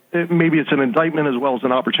I would, maybe it's an indictment as well as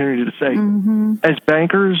an opportunity to say, as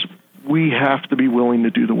bankers, we have to be willing to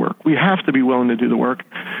do the work. We have to be willing to do the work.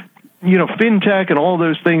 FinTech and all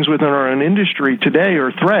those things within our own industry today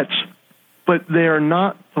are threats, but they are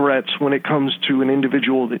not threats when it comes to an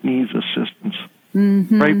individual that needs assistance,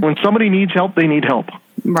 right? When somebody needs help, they need help.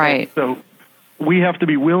 Right. So we have to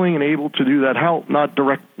be willing and able to do that. How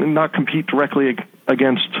not compete directly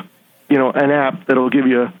against, an app that'll give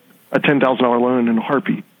you a $10,000 loan in a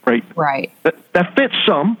heartbeat, right? Right. That fits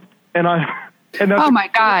some, and that's oh my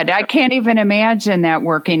God, I can't even imagine that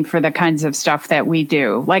working for the kinds of stuff that we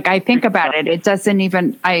do. Like, I think about it, it doesn't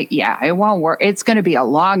even, it won't work. It's going to be a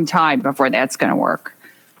long time before that's going to work.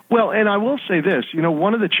 Well, and I will say this,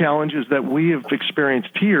 one of the challenges that we have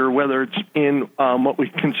experienced here, whether it's in what we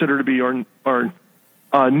consider to be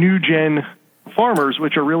our new gen farmers,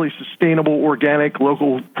 which are really sustainable, organic,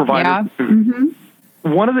 local providers of food.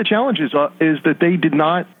 Mm-hmm. One of the challenges is that they did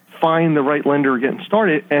not find the right lender getting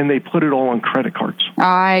started, and they put it all on credit cards.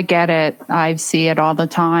 I get it. I see it all the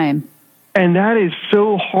time. And that is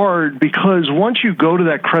so hard because once you go to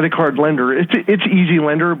that credit card lender, it's Easy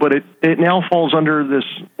Lender, but it now falls under this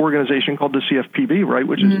organization called the CFPB, right,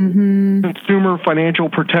 which is Consumer Financial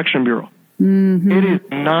Protection Bureau. Mm-hmm. It is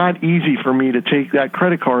not easy for me to take that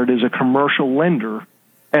credit card as a commercial lender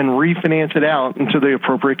and refinance it out into the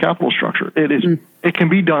appropriate capital structure. It can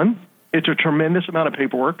be done. It's a tremendous amount of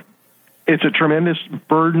paperwork. It's a tremendous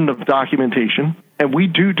burden of documentation, and we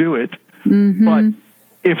do it. Mm-hmm. But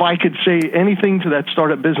if I could say anything to that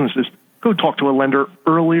startup business is go talk to a lender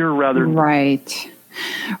earlier rather than... Right.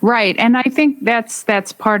 And I think that's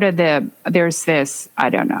part of there's this, I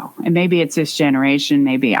don't know, and maybe it's this generation,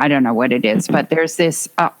 maybe, I don't know what it is, but there's this,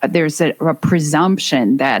 there's a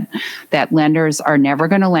presumption that lenders are never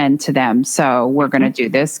going to lend to them. So we're going to do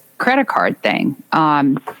this credit card thing.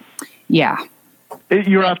 Yeah.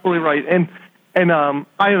 You're absolutely right. And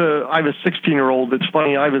I have a 16-year-old. It's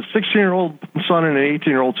funny. I have a 16-year-old son and an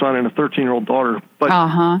 18-year-old son and a 13-year-old daughter. But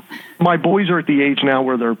my boys are at the age now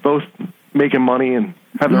where they're both making money and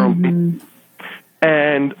have their own.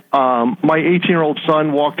 And my 18-year-old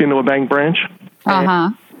son walked into a bank branch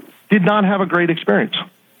and did not have a great experience.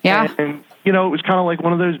 Yeah. And it was kind of like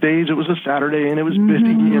one of those days. It was a Saturday and it was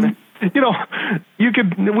busy and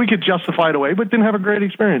we could justify it away, but didn't have a great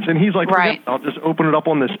experience. And he's like, right, I'll just open it up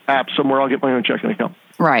on this app somewhere. I'll get my own checking account.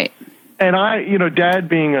 Right. And Dad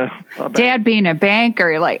being a banker,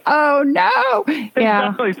 you're like, oh no. Yeah.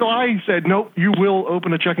 Exactly. So I said, nope, you will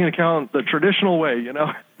open a checking account the traditional way,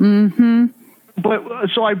 Mm-hmm. But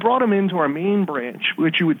so I brought him into our main branch,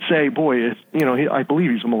 which you would say, boy, I believe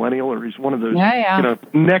he's a millennial or he's one of those,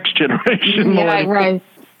 next generation millennials.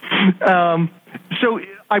 Right. So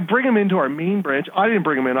I bring him into our main branch. I didn't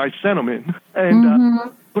bring him in. I sent him in.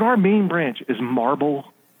 And but our main branch is marble,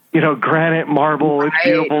 granite marble. It's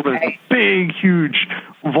beautiful. There's a big, huge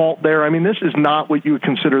vault there. I mean, this is not what you would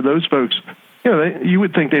consider those folks. You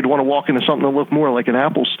would think they'd want to walk into something that looked more like an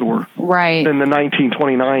Apple store. Right. Than the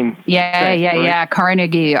 1929. Yeah.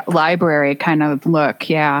 Carnegie Library kind of look.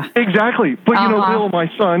 Yeah. Exactly. But, Bill,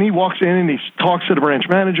 my son, he walks in and he talks to the branch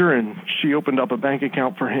manager and she opened up a bank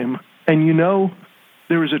account for him. And,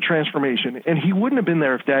 there was a transformation. And he wouldn't have been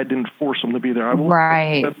there if Dad didn't force him to be there.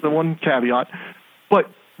 Right. That's the one caveat. But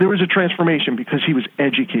there was a transformation because he was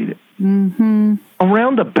educated. Mm-hmm.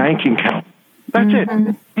 Around a banking account. That's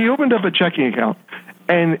it. He opened up a checking account.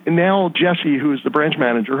 And now Jesse, who is the branch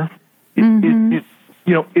manager, is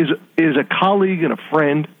a colleague and a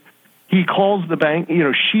friend. He calls the bank.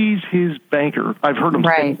 She's his banker. I've heard him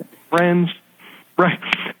say friends. Right.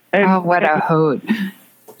 And, what a hoot.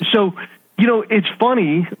 So, it's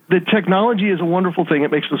funny that technology is a wonderful thing.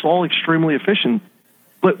 It makes us all extremely efficient.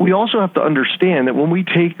 But we also have to understand that when we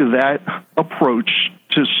take that approach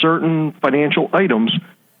to certain financial items,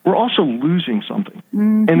 we're also losing something.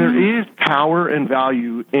 Mm-hmm. And there is power and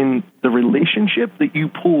value in the relationship that you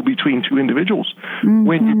pull between two individuals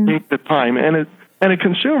when you take the time. And a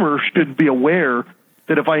consumer should be aware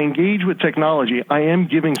that if I engage with technology, I am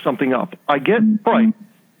giving something up. I get price,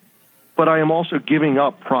 but I am also giving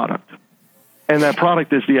up product. And that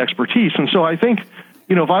product is the expertise. And so I think,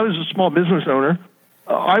 if I was a small business owner,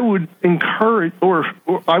 I would encourage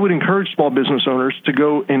small business owners to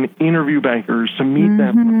go and interview bankers, to meet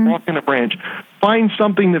them, walk in a branch, find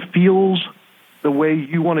something that feels the way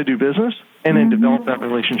you want to do business, and then develop that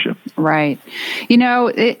relationship. Right.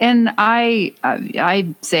 And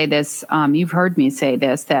I say this, you've heard me say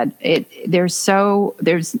this, that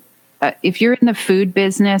if you're in the food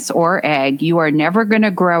business or ag, you are never going to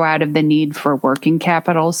grow out of the need for working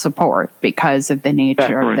capital support because of the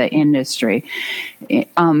nature of the industry.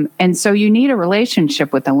 And so you need a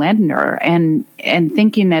relationship with the lender, and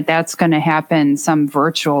thinking that that's going to happen some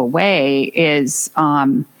virtual way is,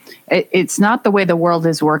 it's not the way the world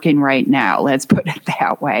is working right now. Let's put it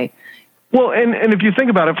that way. Well, and if you think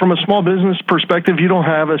about it from a small business perspective, you don't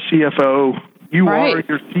have a CFO You Right. are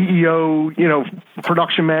your CEO,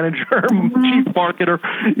 production manager, chief marketer.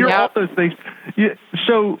 You're all those things.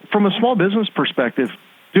 So from a small business perspective,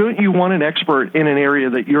 don't you want an expert in an area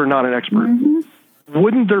that you're not an expert?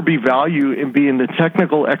 Wouldn't there be value in being the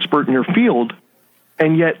technical expert in your field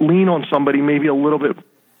and yet lean on somebody maybe a little bit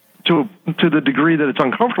to the degree that it's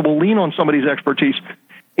uncomfortable, lean on somebody's expertise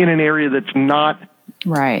in an area that's not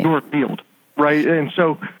your field, right? And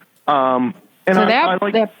so,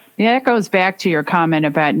 that goes back to your comment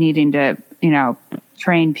about needing to,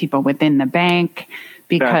 train people within the bank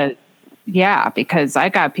because I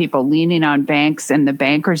got people leaning on banks and the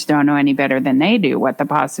bankers don't know any better than they do what the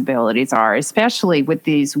possibilities are, especially with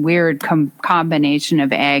these weird combination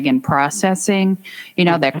of ag and processing,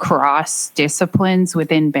 that cross disciplines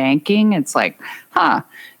within banking. It's like,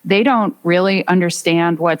 they don't really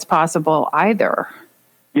understand what's possible either.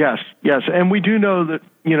 Yes. And we do know that,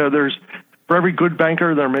 there's, for every good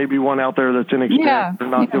banker, there may be one out there that's inexperienced or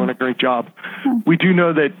not doing a great job. We do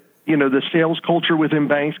know that, the sales culture within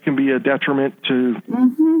banks can be a detriment to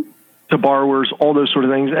borrowers, all those sort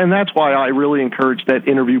of things. And that's why I really encourage that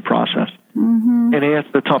interview process and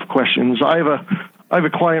ask the tough questions. I have a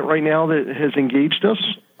client right now that has engaged us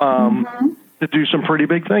to do some pretty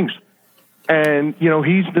big things. And,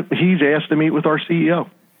 he's asked to meet with our CEO.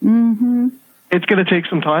 It's going to take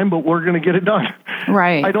some time, but we're going to get it done.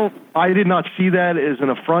 Right. I did not see that as an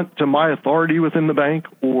affront to my authority within the bank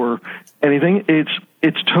or anything.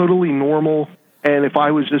 It's totally normal. And if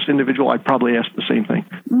I was this individual, I'd probably ask the same thing,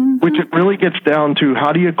 which it really gets down to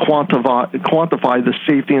how do you quantify the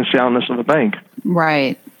safety and soundness of a bank?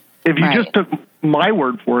 Right. If you just took my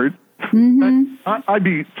word for it, I'd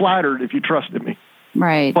be flattered if you trusted me.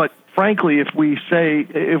 Right. But frankly, if we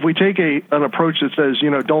take an approach that says,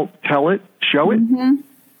 don't tell it, show it,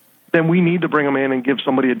 then we need to bring them in and give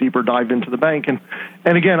somebody a deeper dive into the bank. And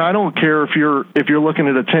again, I don't care if you're looking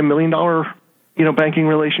at a $10 million, banking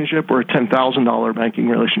relationship or a $10,000 banking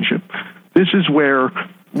relationship. This is where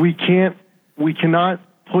we cannot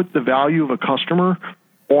put the value of a customer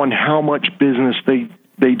on how much business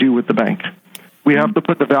they do with the bank. We have to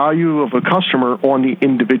put the value of a customer on the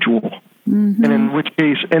individual. And in which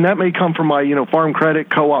case, and that may come from my, farm credit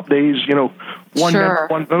co-op days, one member,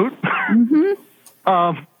 one vote.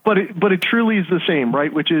 But it truly is the same,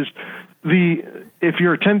 right? Which is if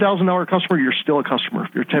you're a $10,000 customer, you're still a customer.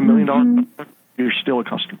 If you're a $10 million customer, you're still a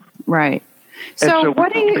customer. Right. So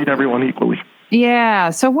what do you treat everyone equally?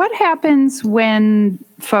 Yeah. So what happens when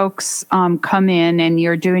folks come in and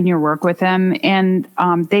you're doing your work with them and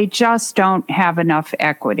they just don't have enough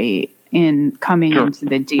equity in coming into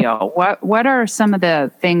the deal? What are some of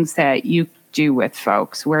the things that you do with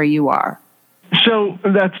folks where you are? So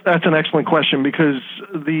that's an excellent question, because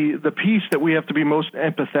the piece that we have to be most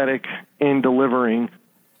empathetic in delivering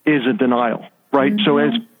is a denial, right?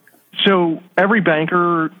 So every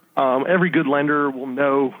banker, every good lender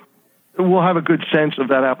will have a good sense of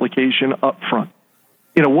that application up front.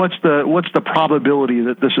 What's the probability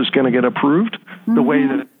that this is going to get approved the way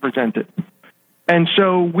that it's presented? And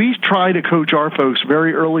so we try to coach our folks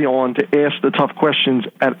very early on to ask the tough questions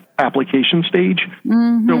at application stage,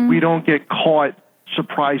 so we don't get caught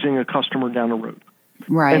surprising a customer down the road.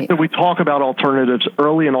 Right. And so we talk about alternatives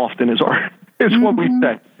early and often is what we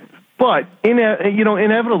say. But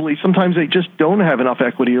inevitably, sometimes they just don't have enough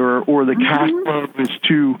equity, or the cash flow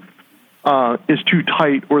is too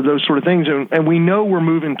tight, or those sort of things, and we know we're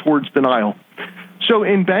moving towards denial. So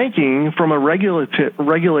in banking, from a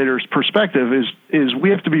regulator's perspective, is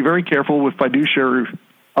we have to be very careful with fiduciary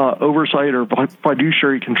oversight or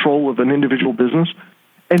fiduciary control of an individual business.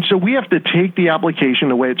 And so we have to take the application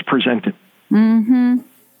the way it's presented.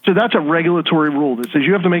 So that's a regulatory rule that says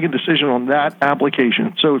you have to make a decision on that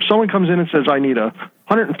application. So if someone comes in and says, I need a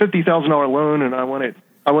 $150,000 loan and I want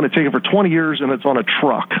to take it for 20 years and it's on a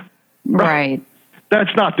truck. Right.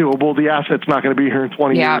 That's not doable. The asset's not going to be here in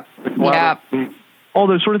 20 years. All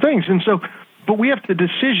those sort of things. And so, but we have to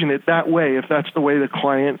decision it that way if that's the way the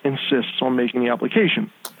client insists on making the application.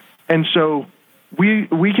 And so we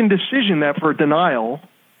can decision that for denial,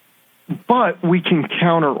 but we can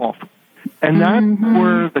counter offer. And that's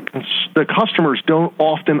where the customers don't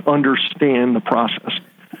often understand the process.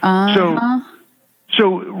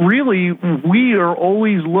 So really, we are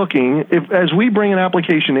always looking, as we bring an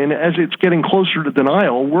application in, as it's getting closer to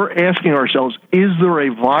denial, we're asking ourselves, is there a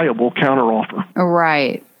viable counteroffer?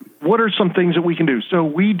 Right. What are some things that we can do? So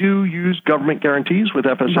we do use government guarantees with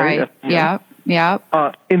FSA. Right. Yeah.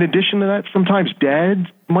 In addition to that, sometimes dad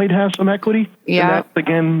might have some equity. Yeah. And that's,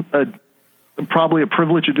 again, probably a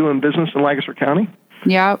privilege of doing business in Lancaster County.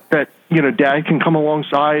 Yep. That, dad can come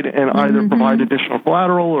alongside and either provide additional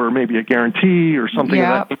collateral or maybe a guarantee or something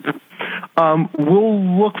of that nature. We'll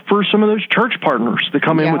look for some of those church partners to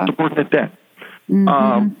come in with subordinate debt.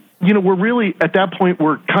 We're really, at that point,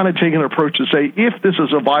 we're kind of taking an approach to say, if this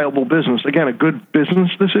is a viable business, again, a good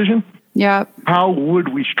business decision, how would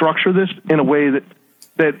we structure this in a way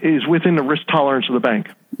that is within the risk tolerance of the bank?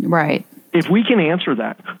 Right. If we can answer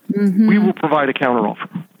that, we will provide a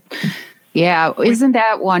counteroffer. Yeah, isn't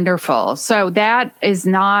that wonderful? So that is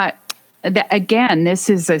not, again, this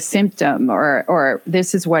is a symptom or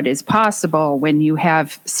this is what is possible when you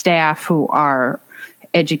have staff who are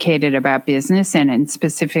educated about business and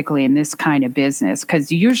specifically in this kind of business.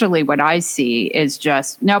 Because usually what I see is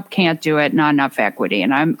just, nope, can't do it, not enough equity.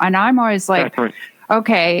 And I'm always like,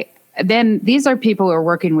 okay, then these are people who are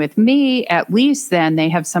working with me. At least then they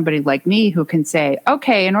have somebody like me who can say,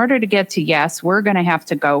 okay, in order to get to yes, we're going to have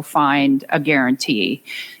to go find a guarantee,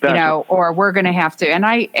 or we're going to have to.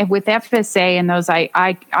 And with FSA and those,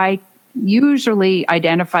 I usually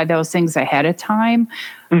identify those things ahead of time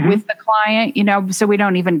with the client, so we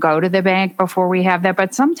don't even go to the bank before we have that.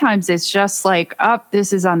 But sometimes it's just like,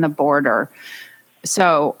 this is on the border.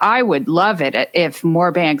 So I would love it if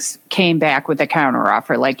more banks came back with a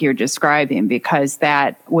counteroffer like you're describing, because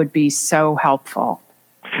that would be so helpful.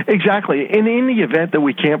 Exactly. And in the event that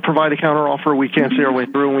we can't provide a counteroffer, we can't see our way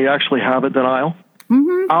through, and we actually have a denial,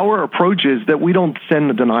 our approach is that we don't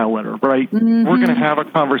send the denial letter, right? We're going to have a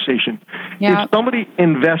conversation. If somebody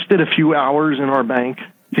invested a few hours in our bank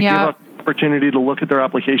to give us the opportunity to look at their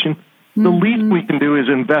application, the least we can do is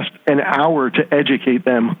invest an hour to educate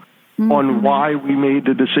them on why we made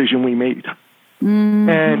the decision we made.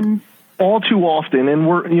 And all too often, and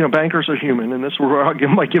we're, bankers are human, and this is where I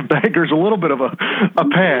might give bankers a little bit of a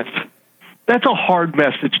pass. That's a hard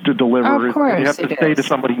message to deliver. Of course, you have to say to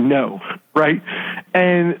somebody no, right?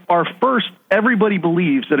 And everybody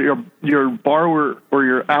believes that your borrower or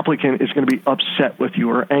your applicant is going to be upset with you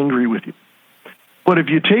or angry with you. But if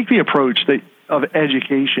you take the approach of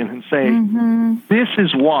education and say, this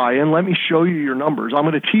is why, and let me show you your numbers. I'm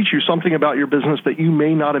going to teach you something about your business that you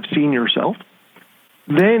may not have seen yourself.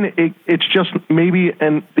 Then it's just maybe,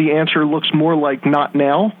 and the answer looks more like not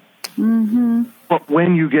now, but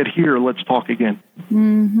when you get here, let's talk again.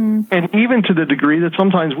 And even to the degree that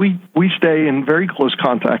sometimes we stay in very close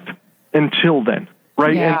contact until then,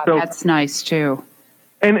 right? Yeah, and so, that's nice too.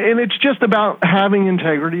 And it's just about having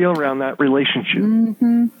integrity around that relationship.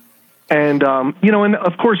 And, and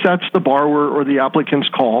of course, that's the borrower or the applicant's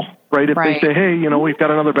call, right? If they say, hey, we've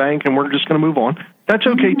got another bank and we're just going to move on, that's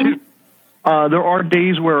okay too. There are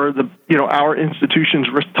days where our institution's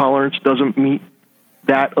risk tolerance doesn't meet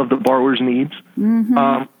that of the borrower's needs.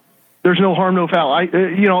 There's no harm, no foul.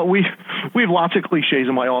 We have lots of cliches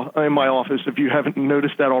in my office. If you haven't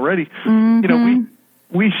noticed that already,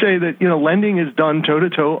 we say that lending is done toe to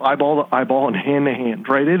toe, eyeball to eyeball, and hand to hand.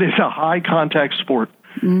 Right? It is a high contact sport,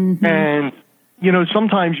 and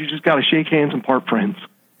sometimes you just got to shake hands and part friends.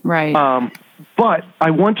 Right. But I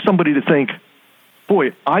want somebody to think,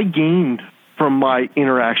 boy, I gained from my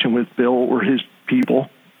interaction with Bill or his people.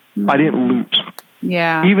 I didn't lose.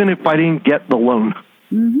 Yeah. Even if I didn't get the loan,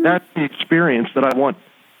 that's the experience that I want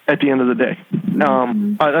at the end of the day.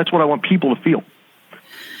 That's what I want people to feel.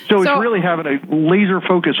 So it's really having a laser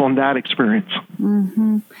focus on that experience.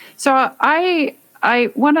 So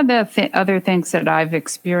one of the other things that I've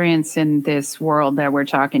experienced in this world that we're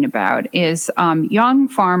talking about is young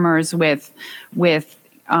farmers with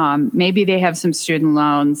maybe they have some student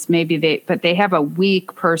loans, but they have a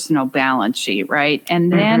weak personal balance sheet, right?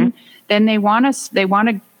 And then they want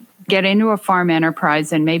to get into a farm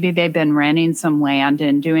enterprise, and maybe they've been renting some land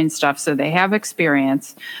and doing stuff, so they have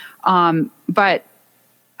experience, but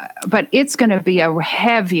it's going to be a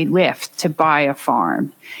heavy lift to buy a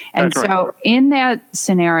farm. And That's so in that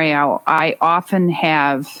scenario, I often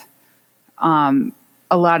have a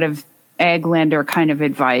lot of ag lender kind of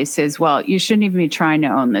advice is, well, you shouldn't even be trying to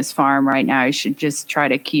own this farm right now. You should just try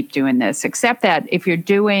to keep doing this, except that if you're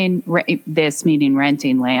doing this, meaning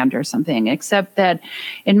renting land or something, except that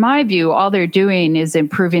in my view, all they're doing is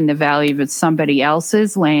improving the value of somebody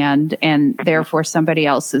else's land and therefore somebody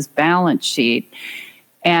else's balance sheet.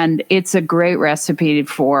 And it's a great recipe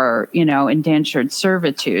for, indentured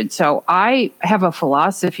servitude. So I have a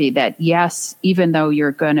philosophy that, yes, even though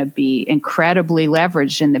you're going to be incredibly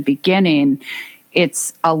leveraged in the beginning,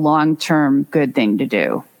 it's a long-term good thing to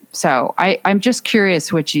do. So I'm just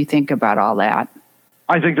curious what you think about all that.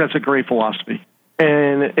 I think that's a great philosophy.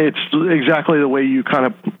 And it's exactly the way you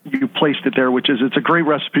placed it there, which is it's a great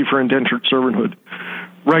recipe for indentured servanthood,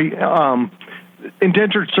 right?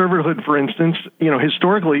 indentured servanthood, for instance,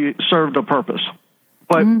 historically served a purpose,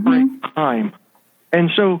 but for time. And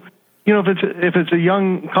so, if it's a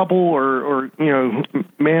young couple or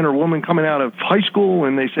man or woman coming out of high school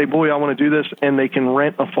and they say, boy, I want to do this, and they can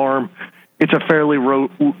rent a farm, it's a fairly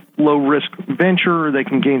low risk venture. They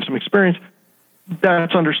can gain some experience.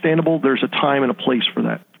 That's understandable. There's a time and a place for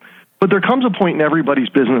that. But there comes a point in everybody's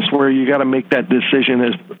business where you got to make that decision: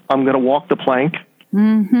 is I'm going to walk the plank, or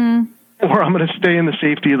I'm going to stay in the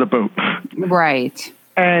safety of the boat. Right.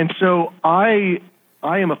 And so I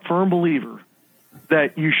am a firm believer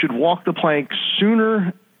that you should walk the plank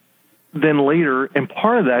sooner than later, and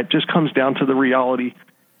part of that just comes down to the reality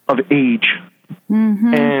of age.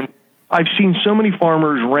 And I've seen so many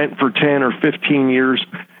farmers rent for 10 or 15 years.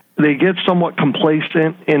 They get somewhat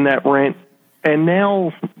complacent in that rent, and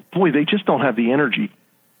now, boy, they just don't have the energy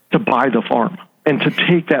to buy the farm and to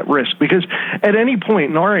take that risk. Because at any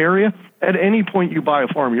point in our area, at any point you buy a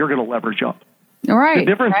farm, you're going to leverage up. Right. The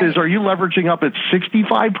difference is, are you leveraging up at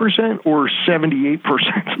 65% or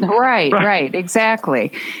 78%? Right,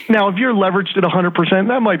 exactly. Now, if you're leveraged at 100%,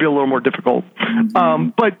 that might be a little more difficult.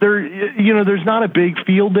 But there's not a big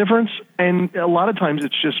field difference. And a lot of times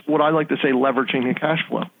it's just what I like to say, leveraging the cash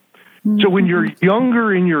flow. So when you're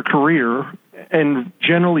younger in your career, and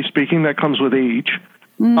generally speaking, that comes with age,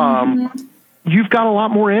 you've got a lot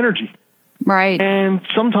more energy. Right. And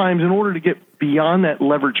sometimes in order to get beyond that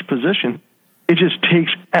leveraged position, it just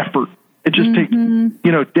takes effort. It just takes,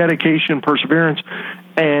 dedication, perseverance,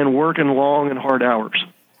 and working long and hard hours.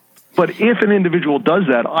 But if an individual does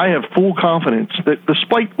that, I have full confidence that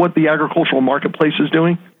despite what the agricultural marketplace is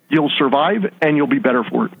doing, you'll survive and you'll be better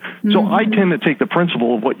for it. So I tend to take the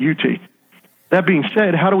principle of what you take. That being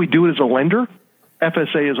said, how do we do it as a lender?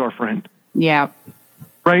 FSA is our friend. Yeah.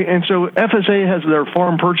 Right. And so FSA has their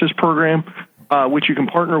farm purchase program, which you can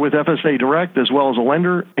partner with FSA Direct as well as a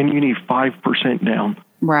lender, and you need 5% down.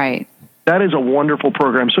 Right. That is a wonderful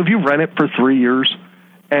program. So if you rent it for 3 years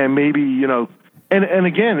and maybe, and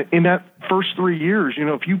again, in that first 3 years,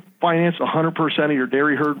 if you finance 100% of your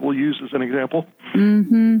dairy herd, we'll use as an example,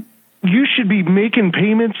 you should be making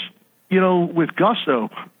payments, with gusto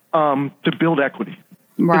to build equity.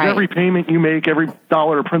 Right. Because every payment you make, every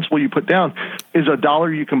dollar of principal you put down is a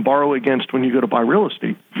dollar you can borrow against when you go to buy real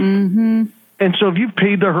estate. And so if you've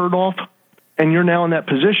paid the herd off and you're now in that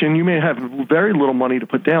position, you may have very little money to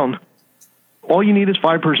put down. All you need is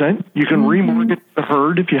 5%. You can remortgage the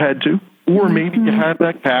herd if you had to, or maybe you have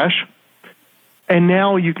that cash. And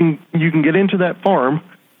now you can get into that farm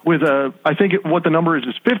with what the number is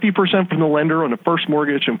 50% from the lender on the first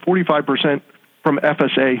mortgage and 45% from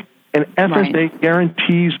FSA. And FSA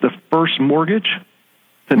guarantees the first mortgage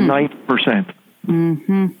to 90%.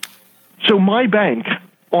 So my bank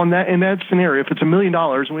in that scenario, if it's $1 million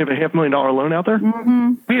and we have a $500,000 loan out there,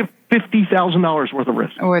 we have $50,000 worth of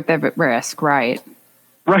risk. Worth of risk, right?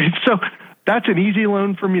 Right. So that's an easy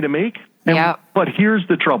loan for me to make. But here's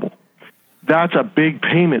the trouble: that's a big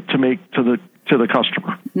payment to make to the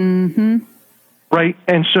customer. Right.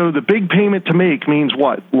 And so the big payment to make means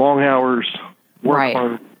what? Long hours, work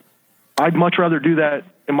hard. I'd much rather do that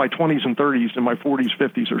in my 20s and 30s than my 40s,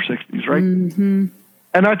 50s, or 60s, right? And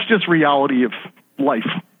that's just reality of life.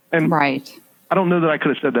 And I don't know that I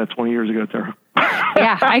could have said that 20 years ago, Tara.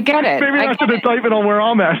 Yeah, I get it. Maybe that's an indictment on where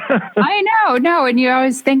I'm at. I know, no, and you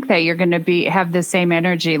always think that you're going to have the same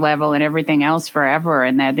energy level and everything else forever,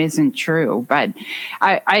 and that isn't true. But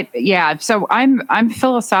so I'm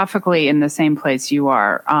philosophically in the same place you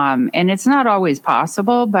are, and it's not always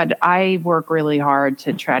possible, but I work really hard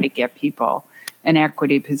to try to get people an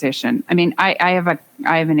equity position. I mean, I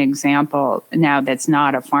have an example now that's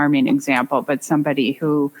not a farming example, but somebody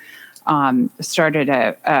who started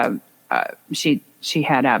she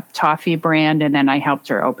had a toffee brand, and then I helped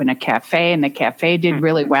her open a cafe, and the cafe did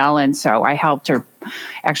really well. And so I helped her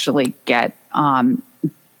actually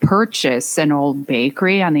purchase an old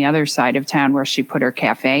bakery on the other side of town where she put her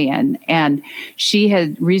cafe in. And she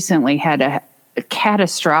had recently had a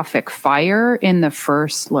catastrophic fire in the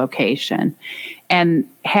first location. And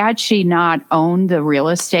had she not owned the real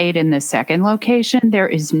estate in the second location, there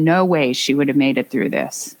is no way she would have made it through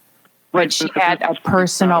this. But she had a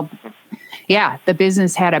personal... Yeah, the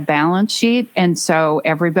business had a balance sheet, and so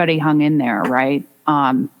everybody hung in there, right?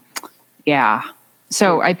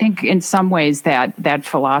 So I think in some ways that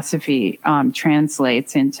philosophy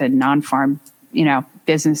translates into non-farm,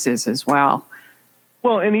 businesses as well.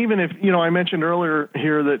 Well, and even if, I mentioned earlier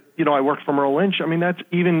here that, I worked for Merrill Lynch. I mean, that's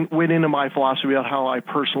even went into my philosophy of how I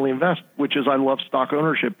personally invest, which is I love stock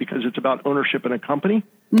ownership because it's about ownership in a company,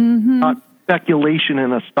 not speculation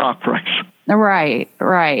in a stock price. Right.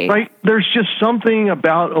 There's just something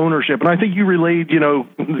about ownership. And I think you relayed,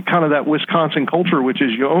 kind of that Wisconsin culture, which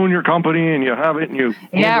is you own your company and you have it and you.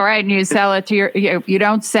 Yeah, right. And you sell it to you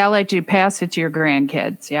don't sell it, you pass it to your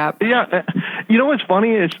grandkids. Yep. Yeah. What's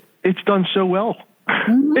funny is it's done so well.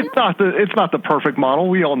 Mm-hmm. It's not the perfect model.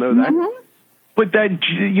 We all know that. Mm-hmm. But that,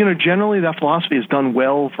 generally that philosophy is done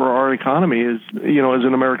well for our economy as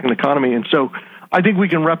an American economy. And so I think we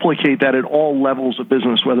can replicate that at all levels of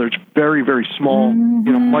business, whether it's very, very small,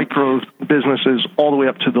 micro businesses all the way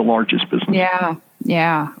up to the largest business.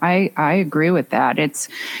 Yeah. I agree with that. It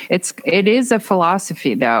is a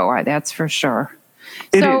philosophy though. That's for sure.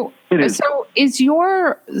 It is. So is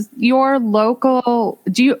your local,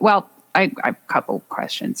 I have a couple of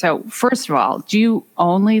questions. So first of all, do you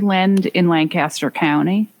only lend in Lancaster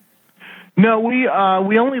County? No, we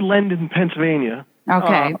only lend in Pennsylvania.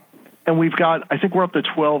 Okay. And we've got, I think we're up to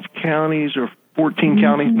 12 counties or 14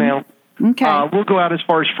 counties now. Okay. We'll go out as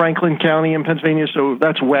far as Franklin County in Pennsylvania, so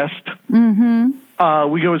that's west.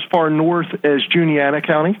 Mm-hmm. We go as far north as Juniata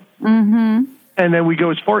County. Mm-hmm. And then we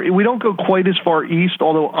don't go quite as far east,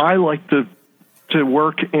 although I like to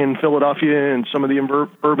work in Philadelphia and some of the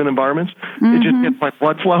urban environments. Mm-hmm. It just gets my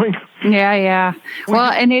blood flowing. Yeah.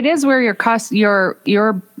 Well, and it is where your customers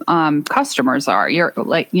are.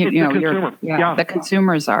 The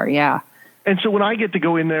consumers are. Yeah. And so when I get to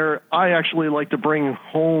go in there, I actually like to bring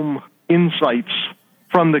home insights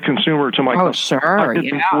from the consumer to my customers. Sure. I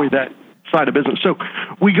just enjoy that side of business. So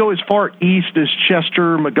we go as far east as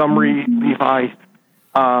Chester, Montgomery, Lehigh.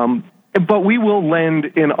 But we will lend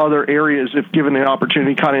in other areas if given the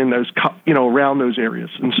opportunity, kind of in those, around those areas.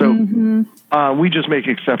 And so we just make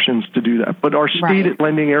exceptions to do that. But our stated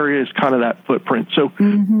lending area is kind of that footprint. So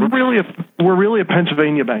we're really a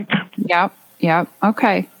Pennsylvania bank. Yep.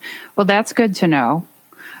 Okay. Well, that's good to know.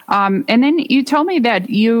 And then you told me that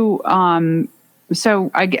you.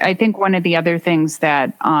 So I think one of the other things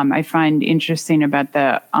that I find interesting about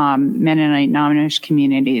the Mennonite non-Amish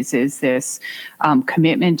communities is this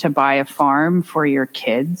commitment to buy a farm for your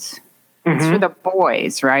kids. Mm-hmm. It's for the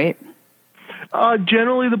boys, right?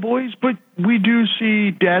 Generally the boys, but we do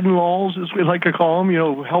see dad-in-laws, as we like to call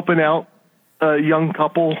them, helping out a young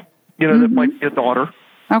couple, that might be a daughter.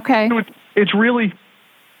 Okay. So it's really...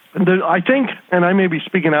 I think, and I may be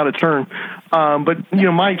speaking out of turn, but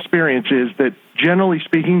my experience is that generally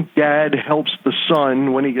speaking, dad helps the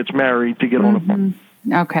son when he gets married to get on a farm.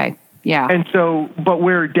 Okay, yeah. And so, but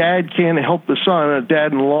where dad can help the son, a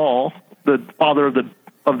dad-in-law, the father of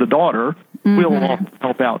the daughter, will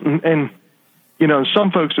help out. And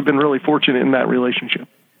some folks have been really fortunate in that relationship.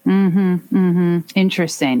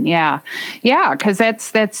 Interesting. Yeah. Because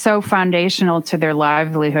that's so foundational to their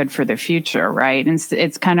livelihood for the future, right? And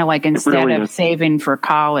it's kind of like instead of saving for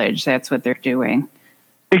college, that's what they're doing.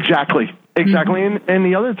 Exactly. And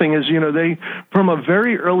the other thing is, they, from a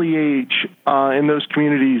very early age in those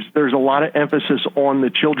communities, there's a lot of emphasis on the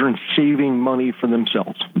children saving money for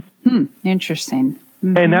themselves. Interesting.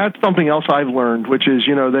 And that's something else I've learned, which is,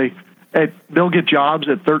 they'll get jobs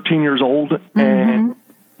at 13 years old and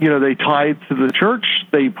they tithe to the church,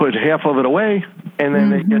 they put half of it away, and then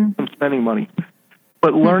they get some spending money.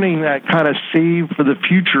 But learning that kind of save for the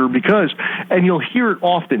future and you'll hear it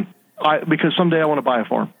often, because someday I want to buy a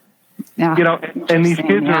farm. Yeah. And these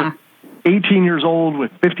kids are 18 years old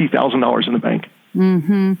with $50,000 in the bank.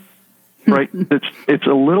 Mm-hmm. Right? It's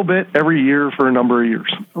a little bit every year for a number of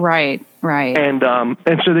years. Right. And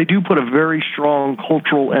so they do put a very strong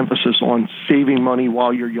cultural emphasis on saving money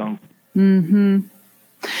while you're young. Mm-hmm.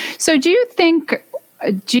 So do you think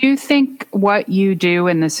what you do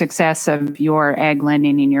and the success of your ag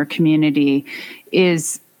lending in your community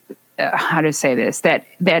is, how to say this, that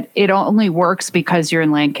it only works because you're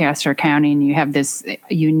in Lancaster County and you have this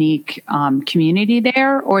unique community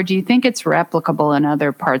there? Or do you think it's replicable in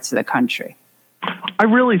other parts of the country? I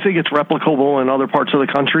really think it's replicable in other parts of the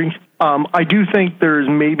country. I do think there's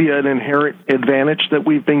maybe an inherent advantage that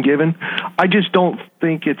we've been given. I just don't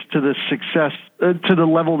think it's to the success, to the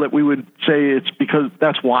level that we would say it's because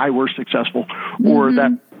that's why we're successful, or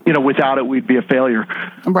that, without it, we'd be a failure.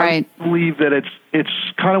 Right. I believe that it's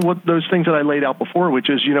kind of what those things that I laid out before, which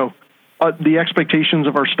is, the expectations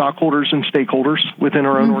of our stockholders and stakeholders within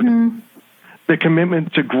our own organization, the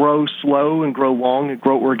commitment to grow slow and grow long and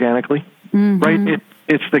grow organically. Right?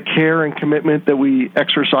 It's the care and commitment that we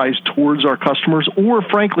exercise towards our customers, or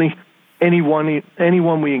frankly, anyone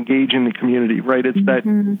we engage in the community. Right? It's that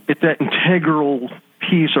integral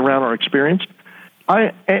piece around our experience.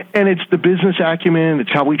 And it's the business acumen.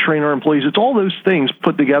 It's how we train our employees. It's all those things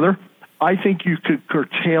put together. I think you could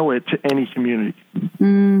curtail it to any community.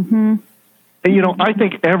 And, I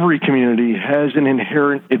think every community has an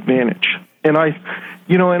inherent advantage. And I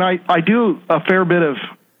do a fair bit of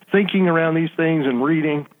thinking around these things and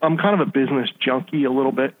reading. I'm kind of a business junkie a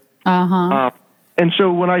little bit. And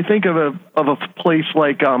so when I think of a place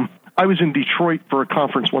like, I was in Detroit for a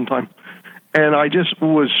conference one time, and I just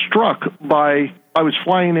was struck by, I was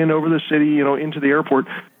flying in over the city, into the airport,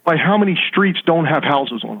 by how many streets don't have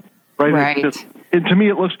houses on them. Right. To me,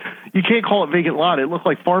 it looks, you can't call it vacant lot. It looked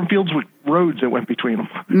like farm fields with roads that went between them.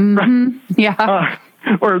 Right? Yeah.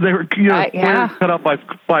 Or they were, cut up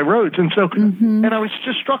by roads. And so, and I was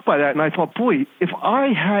just struck by that. And I thought, boy, if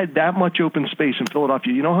I had that much open space in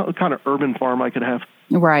Philadelphia, what kind of urban farm I could have.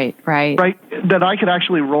 Right. That I could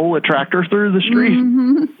actually roll a tractor through the street.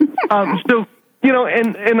 So,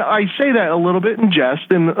 and I say that a little bit in jest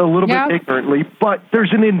and a little bit ignorantly, but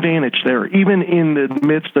there's an advantage there, even in the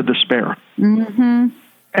midst of despair. And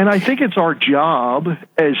I think it's our job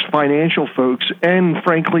as financial folks and,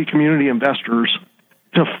 frankly, community investors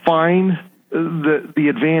to find the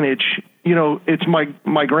advantage. It's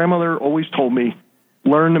my grandmother always told me,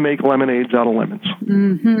 learn to make lemonades out of lemons.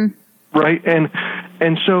 Right?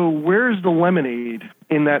 And so where's the lemonade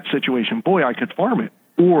in that situation? Boy, I could farm it.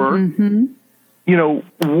 Or,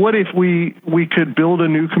 what if we could build a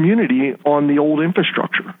new community on the old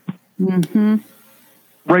infrastructure?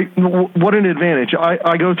 Right? What an advantage.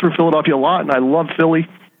 I go through Philadelphia a lot, and I love Philly.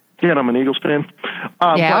 Again, I'm an Eagles fan.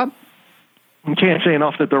 But I can't say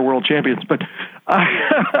enough that they're world champions. But, one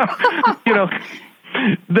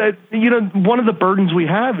of the burdens we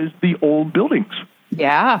have is the old buildings.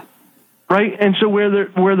 Yeah. Right? And so where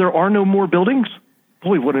there are no more buildings,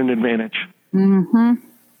 boy, what an advantage.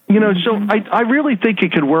 So I really think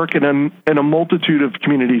it could work in a multitude of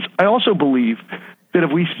communities. I also believe that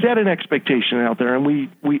if we set an expectation out there and we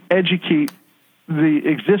educate the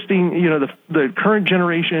existing, the current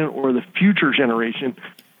generation or the future generation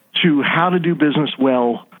to how to do business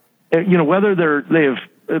well, whether they have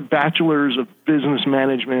a bachelor's of business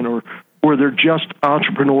management or they're just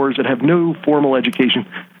entrepreneurs that have no formal education,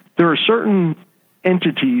 there are certain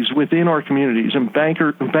entities within our communities, and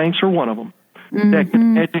banks are one of them, that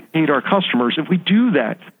can educate our customers. If we do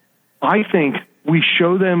that, I think we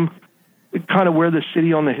show them kind of where the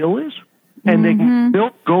city on the hill is, and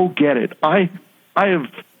they'll go get it. I have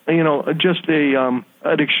just an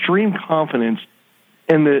extreme confidence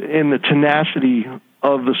in the tenacity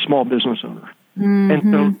of the small business owner, and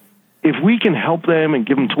so if we can help them and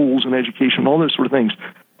give them tools and education, all those sort of things,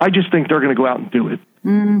 I just think they're going to go out and do it.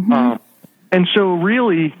 And so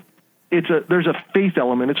really, there's a faith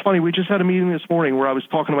element. It's funny, we just had a meeting this morning where I was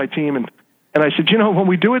talking to my team, and I said, when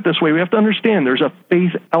we do it this way, we have to understand there's a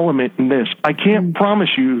faith element in this. I can't promise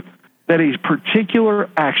you that a particular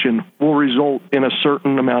action will result in a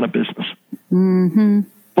certain amount of business.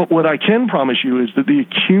 But what I can promise you is that the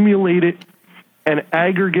accumulated and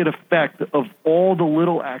aggregate effect of all the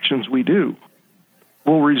little actions we do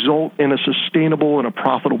will result in a sustainable and a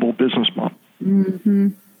profitable business model.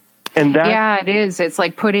 And it is. It's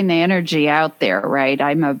like putting the energy out there, right?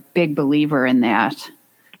 I'm a big believer in that.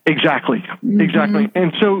 Exactly.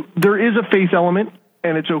 And so there is a faith element,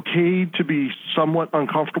 and it's okay to be somewhat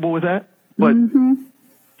uncomfortable with that. But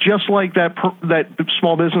just like that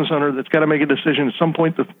small business owner that's got to make a decision at some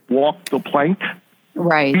point to walk the plank,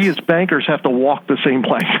 right? We as bankers have to walk the same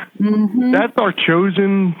plank. That's our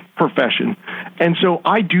chosen profession. And so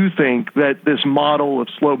I do think that this model of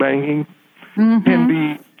slow banking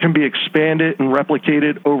can be expanded and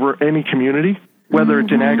replicated over any community, whether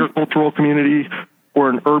it's an agricultural community or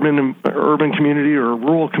an urban community or a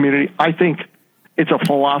rural community. I think it's a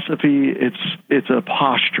philosophy. It's a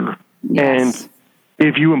posture. Yes. And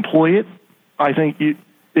if you employ it, I think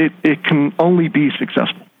it can only be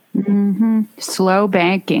successful. Slow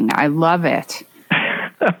banking. I love it.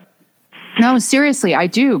 No, seriously, I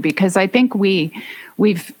do, because I think we've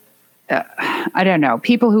I don't know,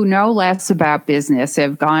 people who know less about business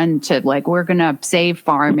have gone to we're going to save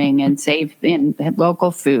farming and save in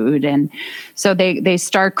local food. And so they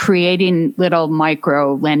start creating little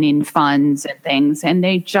micro lending funds and things, and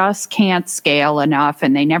they just can't scale enough,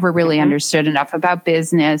 and they never really understood enough about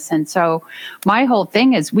business. And so my whole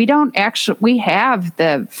thing is we have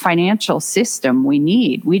the financial system we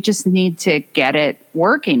need. We just need to get it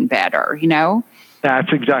working better,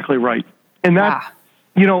 That's exactly right. And that,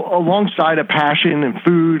 alongside a passion and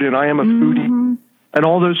food, and I am a foodie and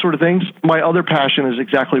all those sort of things, my other passion is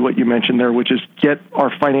exactly what you mentioned there, which is get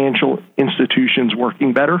our financial institutions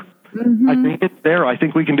working better. I think it's there. I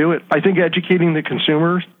think we can do it. I think educating the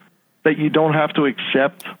consumers that you don't have to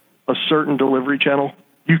accept a certain delivery channel.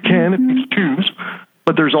 You can if you choose,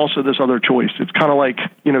 but there's also this other choice. It's kind of like,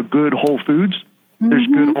 good Whole Foods. There's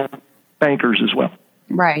good old bankers as well.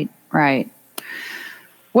 Right.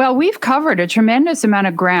 Well, we've covered a tremendous amount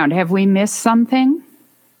of ground. Have we missed something?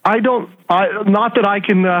 Not that I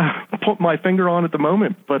can put my finger on at the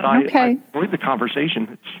moment, but I enjoyed the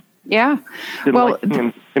conversation.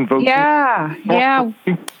 Invoking. Yeah.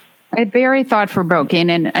 Very thought-provoking,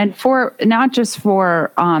 and for not just for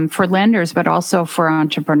lenders, but also for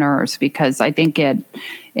entrepreneurs, because I think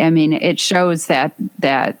it shows that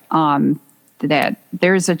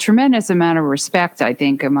there's a tremendous amount of respect, I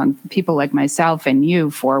think, among people like myself and you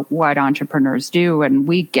for what entrepreneurs do, and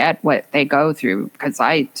we get what they go through, because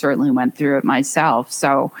I certainly went through it myself.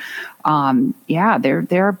 So,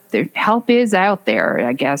 their help is out there,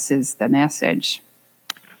 I guess, is the message.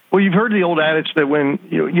 Well, you've heard the old adage that when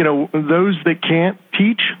those that can't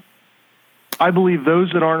teach, I believe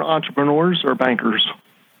those that aren't entrepreneurs are bankers.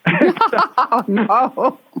 Oh,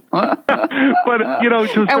 no. But,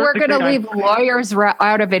 and we're going to leave lawyers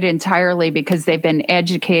out of it entirely, because they've been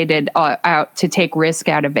educated out to take risk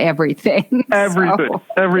out of everything. Everything.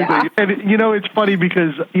 Yeah. And, it's funny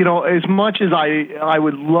because, as much as I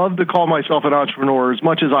would love to call myself an entrepreneur, as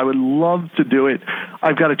much as I would love to do it,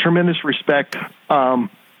 I've got a tremendous respect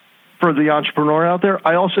for the entrepreneur out there.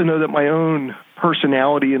 I also know that my own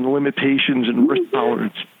personality and limitations and risk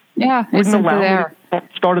tolerance wouldn't allow me to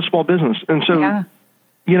start a small business. And so,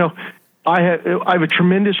 I have a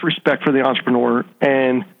tremendous respect for the entrepreneur,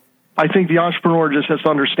 and I think the entrepreneur just has to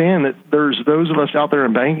understand that there's those of us out there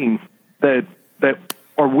in banking that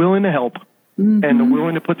are willing to help and are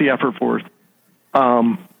willing to put the effort forth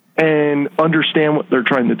and understand what they're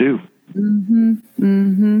trying to do.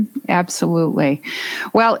 Absolutely.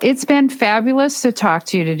 Well, it's been fabulous to talk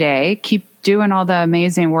to you today. Keep doing all the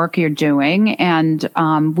amazing work you're doing, and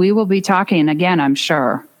we will be talking again, I'm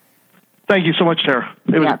sure. Thank you so much, Tara.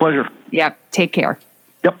 It was a pleasure. Yep. Take care.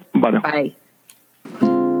 Yep. Bye now. Bye.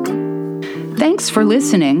 Thanks for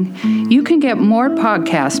listening. You can get more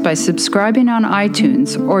podcasts by subscribing on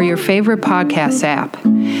iTunes or your favorite podcast app.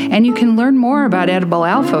 And you can learn more about Edible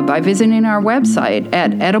Alpha by visiting our website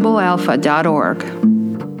at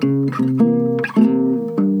ediblealpha.org.